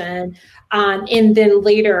position, and then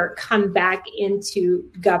later come back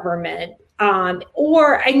into government.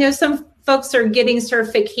 Or I know some folks are getting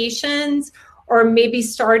certifications or maybe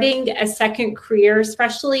starting a second career,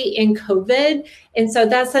 especially in COVID. And so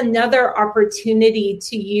that's another opportunity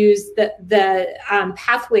to use the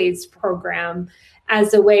Pathways program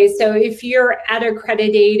as a way. So if you're at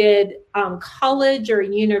accredited college or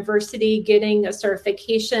university getting a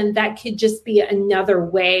certification, that could just be another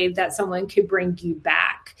way that someone could bring you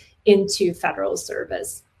back into federal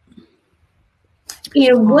service.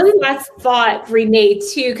 One last thought, Renee,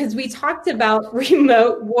 too, because we talked about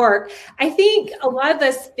remote work. I think a lot of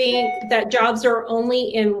us think that jobs are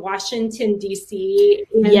only in Washington, D.C.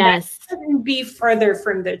 And yes, that couldn't be further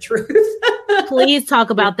from the truth. Please talk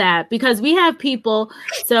about that, because we have people.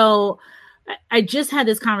 So I just had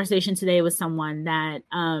this conversation today with someone that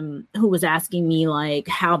who was asking me like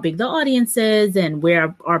how big the audience is and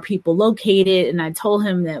where are people located. And I told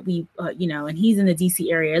him that we, and he's in the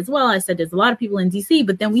DC area as well. I said, there's a lot of people in DC,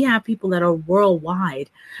 but then we have people that are worldwide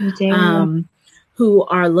who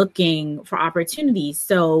are looking for opportunities.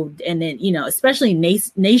 So, and then, especially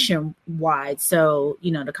nationwide. So,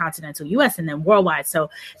 the continental US and then worldwide. So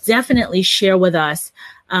definitely share with us.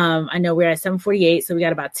 I know we're at 7:48, so we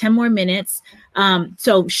got about 10 more minutes.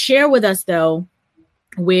 So share with us, though,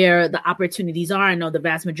 where the opportunities are. I know the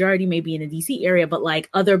vast majority may be in the DC area, but like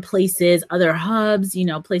other places, other hubs,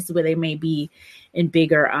 places where they may be in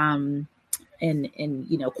bigger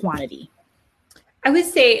in quantity. I would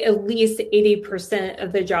say at least 80%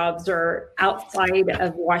 of the jobs are outside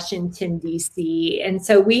of Washington, D.C. And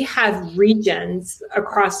so we have regions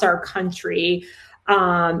across our country.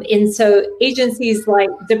 And so agencies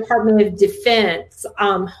like Department of Defense,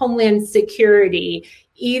 Homeland Security,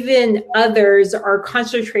 even others are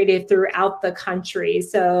concentrated throughout the country.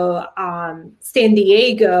 So San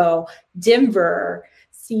Diego, Denver,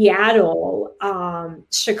 Seattle,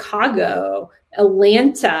 Chicago,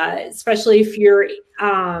 Atlanta, especially if you're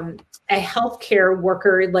a healthcare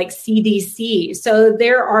worker like CDC. So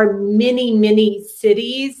there are many, many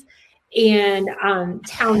cities and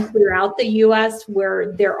towns throughout the U.S.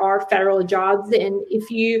 where there are federal jobs. And if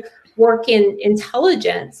you work in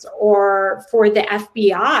intelligence or for the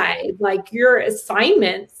FBI, like your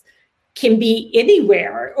assignments can be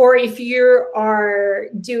anywhere. Or if you are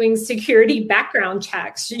doing security background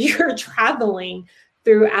checks, you're traveling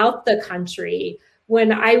throughout the country.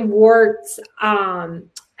 When I worked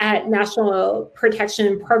at National Protection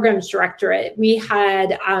and Programs Directorate, we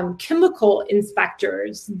had chemical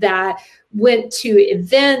inspectors that went to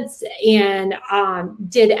events and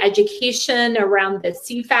did education around the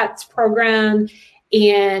CFATS program,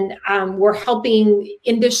 and we're helping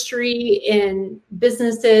industry and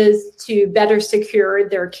businesses to better secure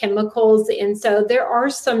their chemicals. And so there are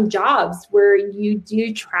some jobs where you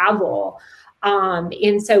do travel.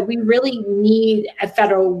 And so we really need a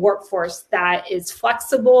federal workforce that is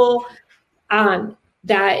flexible,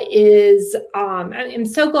 that is, I'm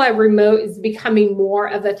so glad remote is becoming more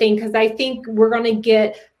of a thing, because I think we're going to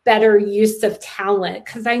get better use of talent,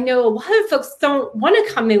 because I know a lot of folks don't want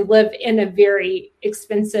to come and live in a very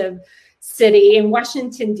expensive city. In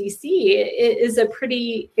Washington, D.C., it is a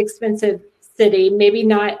pretty expensive city, maybe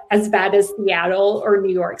not as bad as Seattle or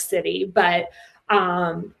New York City, but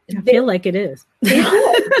I feel like it is.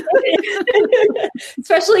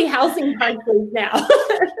 Especially housing prices now.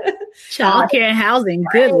 Childcare and housing,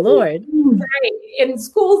 good Lord. Right. And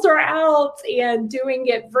schools are out and doing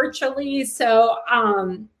it virtually. So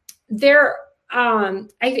I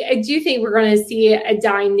do think we're going to see a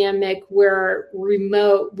dynamic where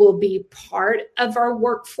remote will be part of our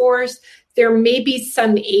workforce. There may be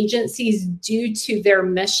some agencies, due to their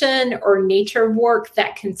mission or nature of work,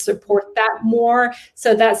 that can support that more.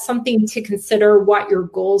 So that's something to consider what your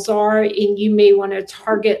goals are. And you may want to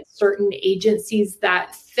target certain agencies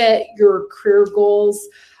that fit your career goals,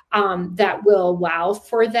 that will allow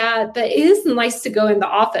for that. But it is nice to go in the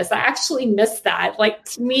office. I actually miss that. Like,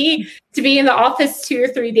 to me, to be in the office 2 or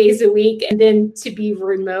 3 days a week and then to be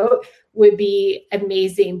remote would be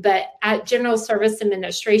amazing. But at General Service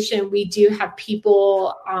Administration, we do have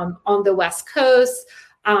people on the West Coast,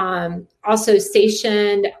 also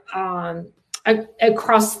stationed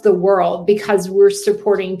across the world, because we're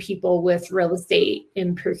supporting people with real estate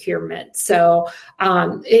and procurement. So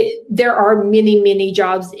there are many, many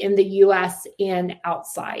jobs in the U.S. and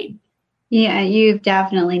outside. Yeah, you've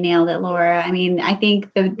definitely nailed it, Laura. I mean, I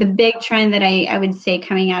think the big trend that I would say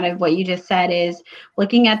coming out of what you just said is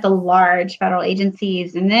looking at the large federal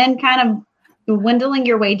agencies and then kind of dwindling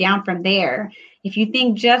your way down from there. If you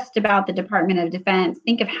think just about the Department of Defense,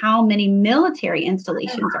 think of how many military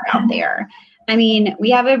installations are out there. I mean,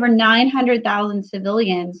 we have over 900,000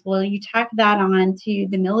 civilians. Well, you tack that on to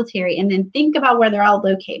the military and then think about where they're all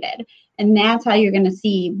located. And that's how you're going to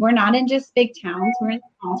see we're not in just big towns, we're in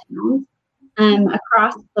small towns.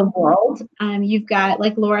 Across the world. You've got,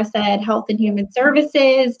 like Laura said, Health and Human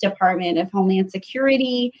Services, Department of Homeland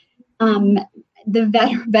Security, the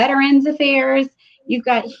Veterans Affairs. You've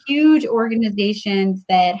got huge organizations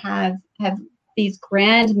that have these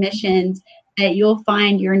grand missions that you'll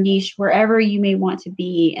find your niche wherever you may want to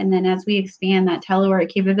be. And then as we expand that telework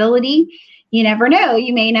capability, you never know,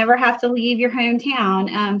 you may never have to leave your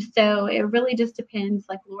hometown. So it really just depends.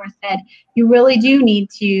 Like Laura said, you really do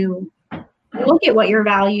need to look at what your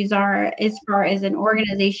values are as far as an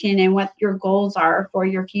organization and what your goals are for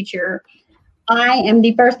your future. I am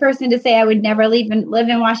the first person to say I would never live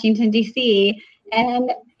in Washington, D.C.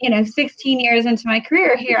 And, 16 years into my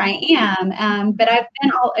career, here I am. But I've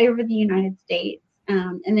been all over the United States.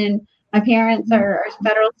 And then my parents are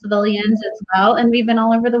federal civilians as well. And we've been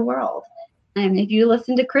all over the world. If you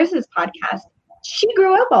listen to Chris's podcast, she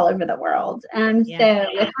grew up all over the world. So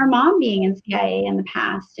with her mom being in CIA in the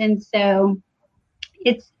past. And so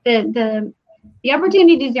it's the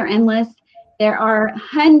opportunities are endless. There are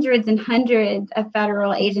hundreds and hundreds of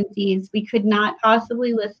federal agencies. We could not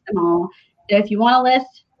possibly list them all. So if you want to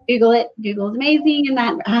list, Google it. Google is amazing in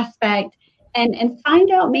that aspect. And find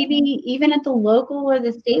out maybe even at the local or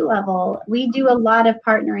the state level. We do a lot of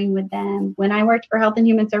partnering with them. When I worked for Health and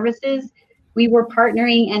Human Services, we were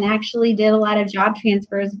partnering and actually did a lot of job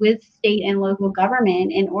transfers with state and local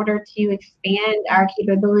government in order to expand our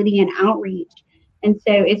capability and outreach. And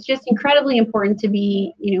so it's just incredibly important to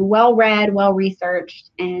be, well-read, well-researched,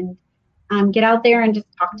 and get out there and just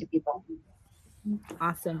talk to people.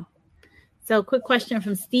 Awesome. So quick question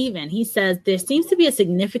from Steven. He says, there seems to be a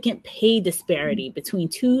significant pay disparity between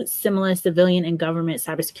two similar civilian and government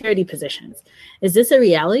cybersecurity positions. Is this a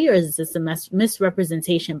reality, or is this a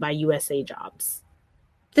misrepresentation by USA Jobs?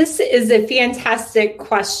 This is a fantastic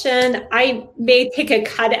question. I may take a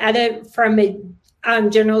cut at it from a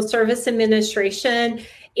General Service Administration.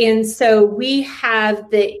 And so we have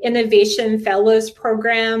the Innovation Fellows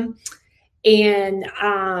Program, and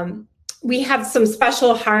we have some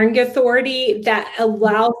special hiring authority that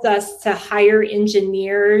allows us to hire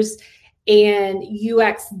engineers and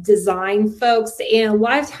UX design folks. And a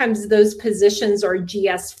lot of times those positions are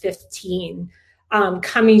GS 15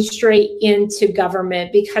 coming straight into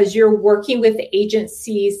government, because you're working with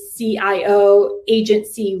agencies, CIO,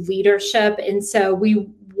 agency leadership. And so we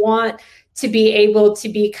want to be able to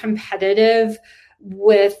be competitive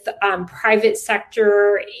with private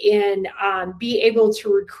sector and be able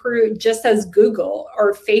to recruit just as Google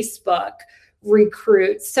or Facebook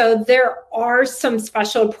recruit. So there are some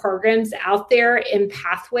special programs out there and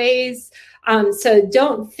pathways. So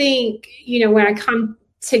don't think, when I come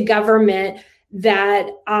to government, that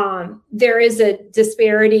there is a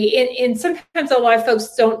disparity. And sometimes a lot of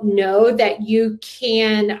folks don't know that you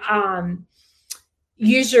can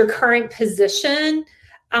use your current position.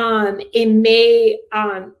 It may,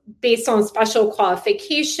 based on special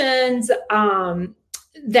qualifications,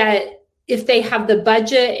 that if they have the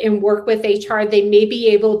budget and work with HR, they may be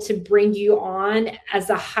able to bring you on as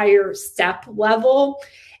a higher step level.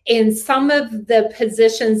 In some of the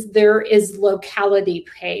positions, there is locality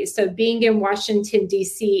pay. So being in Washington,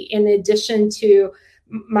 D.C., in addition to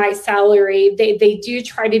my salary, they do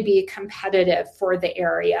try to be competitive for the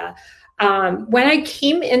area. When I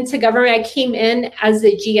came into government, I came in as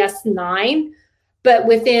a GS9, but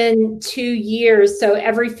within 2 years, so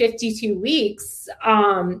every 52 weeks,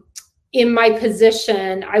 in my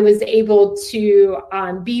position, I was able to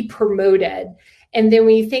be promoted. And then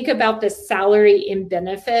when you think about the salary and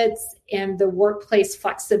benefits and the workplace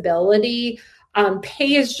flexibility,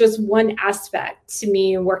 pay is just one aspect to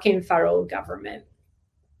me in working in federal government.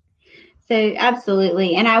 So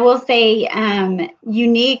absolutely. And I will say,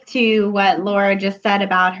 unique to what Laura just said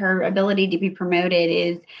about her ability to be promoted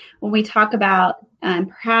is when we talk about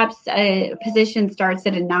perhaps a position starts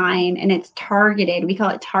at a 9 and it's targeted, we call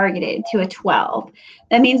it targeted to a 12.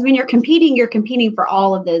 That means when you're competing for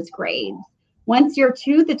all of those grades. Once you're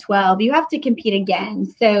to the 12, you have to compete again.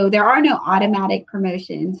 So there are no automatic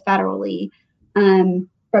promotions federally from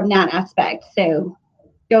that aspect. So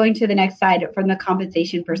going to the next slide from the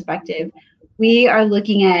compensation perspective, we are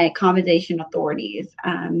looking at compensation authorities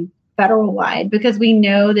federal-wide, because we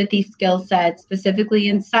know that these skill sets, specifically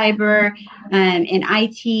in cyber, in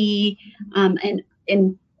IT, and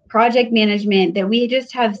in project management, that we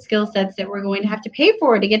just have skill sets that we're going to have to pay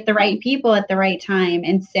for to get the right people at the right time.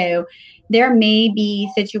 And so there may be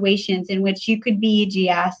situations in which you could be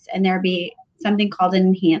GS and there be something called an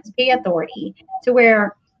enhanced pay authority, to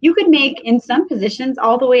where you could make in some positions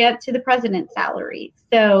all the way up to the president's salary.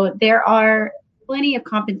 So there are plenty of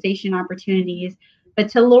compensation opportunities. But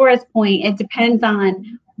to Laura's point, it depends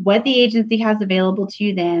on what the agency has available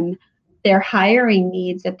to them, their hiring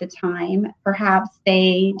needs at the time. Perhaps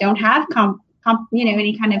they don't have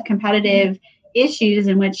any kind of competitive issues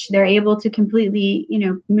in which they're able to completely,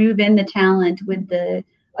 move in the talent with the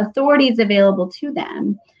authorities available to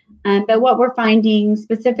them. But what we're finding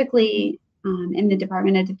specifically in the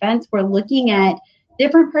Department of Defense, we're looking at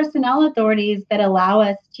different personnel authorities that allow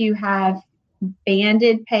us to have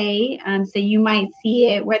banded pay. So you might see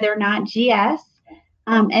it where they're not GS,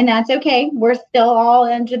 and that's okay. We're still all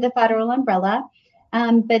under the federal umbrella.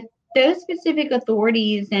 But those specific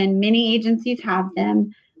authorities, and many agencies have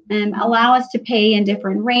them, allow us to pay in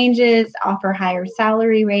different ranges, offer higher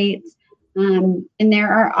salary rates. And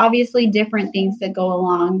there are obviously different things that go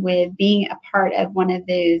along with being a part of one of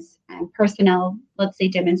those personnel, let's say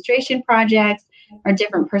demonstration projects, or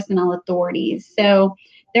different personnel authorities. So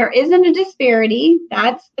there isn't a disparity.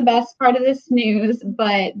 That's the best part of this news,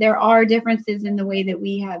 but there are differences in the way that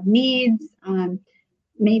we have needs.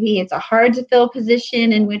 Maybe it's a hard to fill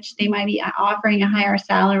position in which they might be offering a higher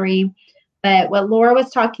salary. But what Laura was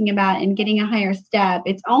talking about in getting a higher step,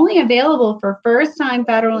 it's only available for first-time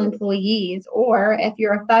federal employees, or if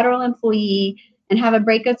you're a federal employee and have a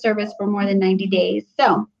break of service for more than 90 days.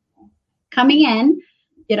 So coming in,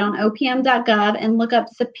 get on opm.gov and look up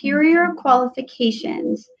superior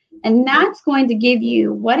qualifications. And that's going to give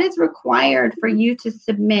you what is required for you to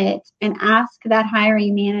submit and ask that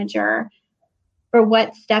hiring manager for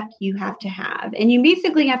what step you have to have. And you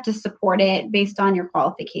basically have to support it based on your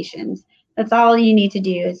qualifications. That's all you need to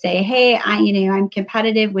do is say, hey, I'm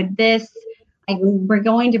competitive with this. We're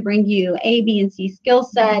going to bring you A, B, and C skill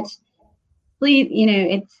set. Please,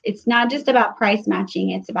 it's not just about price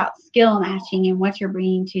matching. It's about skill matching and what you're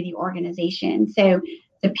bringing to the organization. So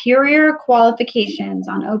superior qualifications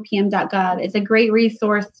on opm.gov is a great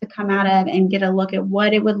resource to come out of and get a look at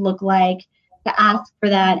what it would look like to ask for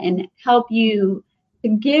that and help you to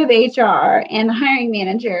give HR and the hiring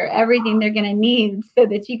manager everything they're going to need so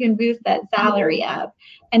that you can boost that salary up.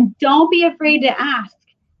 And don't be afraid to ask,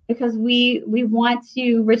 because we want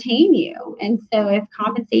to retain you. And so if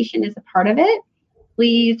compensation is a part of it,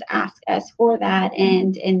 please ask us for that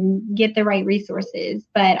and get the right resources.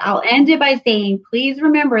 But I'll end it by saying, please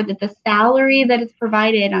remember that the salary that is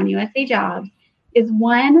provided on USA Jobs is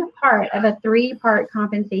one part of a 3-part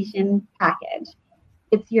compensation package.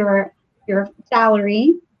 It's your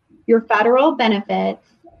salary, your federal benefits,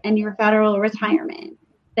 and your federal retirement.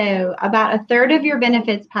 So about a third of your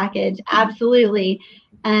benefits package, absolutely.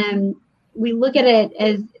 We look at it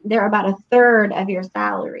as they're about a third of your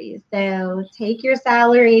salary. So take your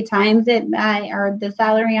salary, times it by, or the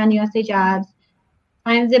salary on USA Jobs,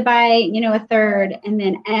 times it by, a third, and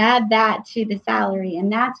then add that to the salary. And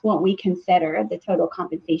that's what we consider the total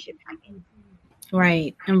compensation package.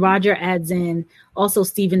 Right. And Roger adds in, also,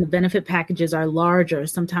 Stephen, the benefit packages are larger,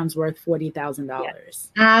 sometimes worth $40,000.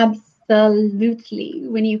 Yes, absolutely.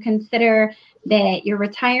 When you consider that your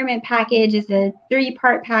retirement package is a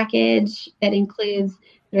 3-part package that includes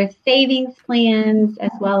sort of savings plans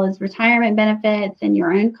as well as retirement benefits and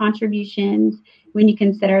your own contributions. When you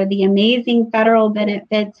consider the amazing federal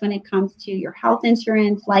benefits when it comes to your health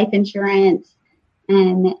insurance, life insurance,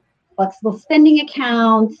 and flexible spending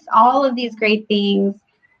accounts, all of these great things,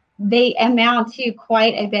 they amount to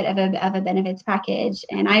quite a bit of a benefits package.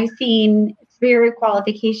 And I've seen Superior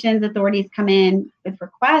Qualifications authorities come in with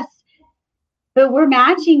requests, but we're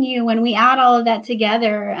matching you when we add all of that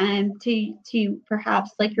together to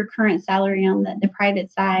perhaps like your current salary on the private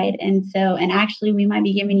side. And actually we might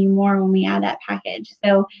be giving you more when we add that package.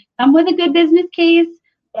 So come with a good business case,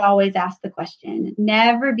 but always ask the question.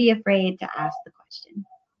 Never be afraid to ask the question.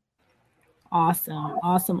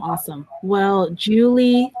 Awesome. Well,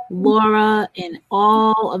 Julie, Laura, and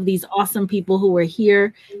all of these awesome people who were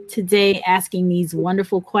here today asking these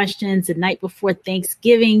wonderful questions the night before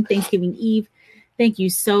Thanksgiving Eve, thank you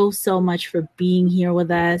so much for being here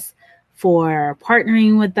with us, for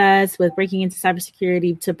partnering with us with Breaking Into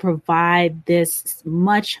Cybersecurity to provide this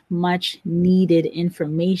much needed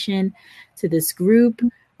information to this group.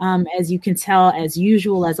 As you can tell, as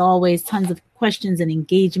usual, as always, tons of questions and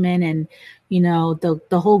engagement. And,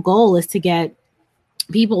 the whole goal is to get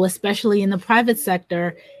people, especially in the private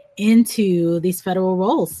sector, into these federal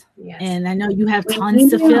roles. Yes. And I know you have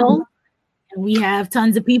tons to fill, and we have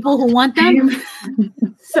tons of people who want them.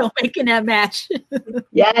 So making that match.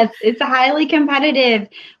 Yes, it's highly competitive,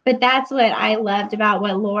 but that's what I loved about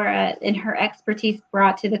what Laura and her expertise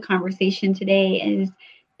brought to the conversation today is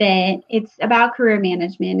that it's about career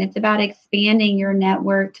management. It's about expanding your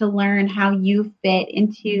network to learn how you fit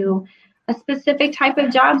into a specific type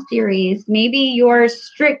of job series. Maybe you're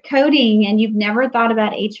strict coding and you've never thought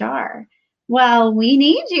about HR. Well, we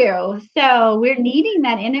need you. So we're needing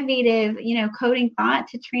that innovative, coding thought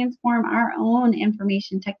to transform our own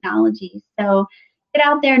information technology. So get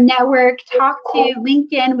out there, network, talk to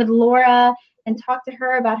LinkedIn with Laura and talk to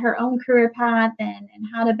her about her own career path and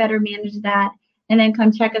how to better manage that. And then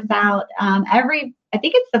come check us out I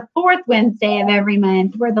think it's the 4th Wednesday of every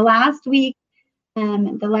month. We're the last week,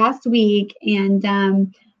 and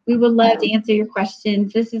we would love to answer your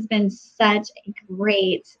questions. This has been such a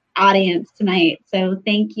great audience tonight. So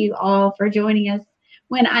thank you all for joining us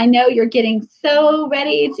when I know you're getting so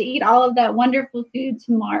ready to eat all of that wonderful food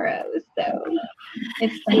tomorrow. So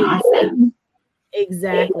it's been awesome.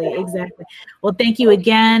 Exactly. Well, thank you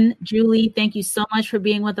again, Julie. Thank you so much for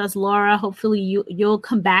being with us, Laura. Hopefully you'll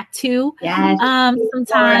come back too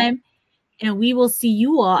sometime, and we will see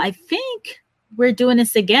you all. I think we're doing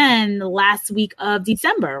this again the last week of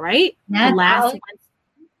December, right? Yes,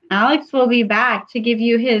 Alex will be back to give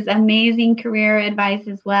you his amazing career advice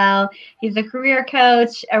as well. He's a career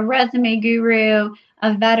coach, a resume guru,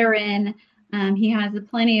 a veteran. He has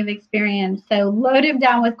plenty of experience. So load him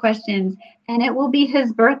down with questions. And it will be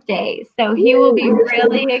his birthday. So he will be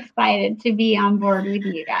really excited to be on board with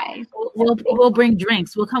you guys. We'll bring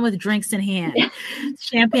drinks. We'll come with drinks in hand.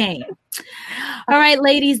 Champagne. All right,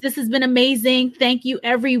 ladies, this has been amazing. Thank you,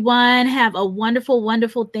 everyone. Have a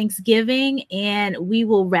wonderful Thanksgiving. And we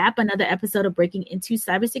will wrap another episode of Breaking Into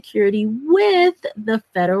Cybersecurity with the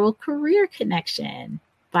Federal Career Connection.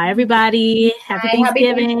 Bye, everybody. Happy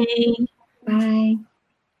Thanksgiving. Bye.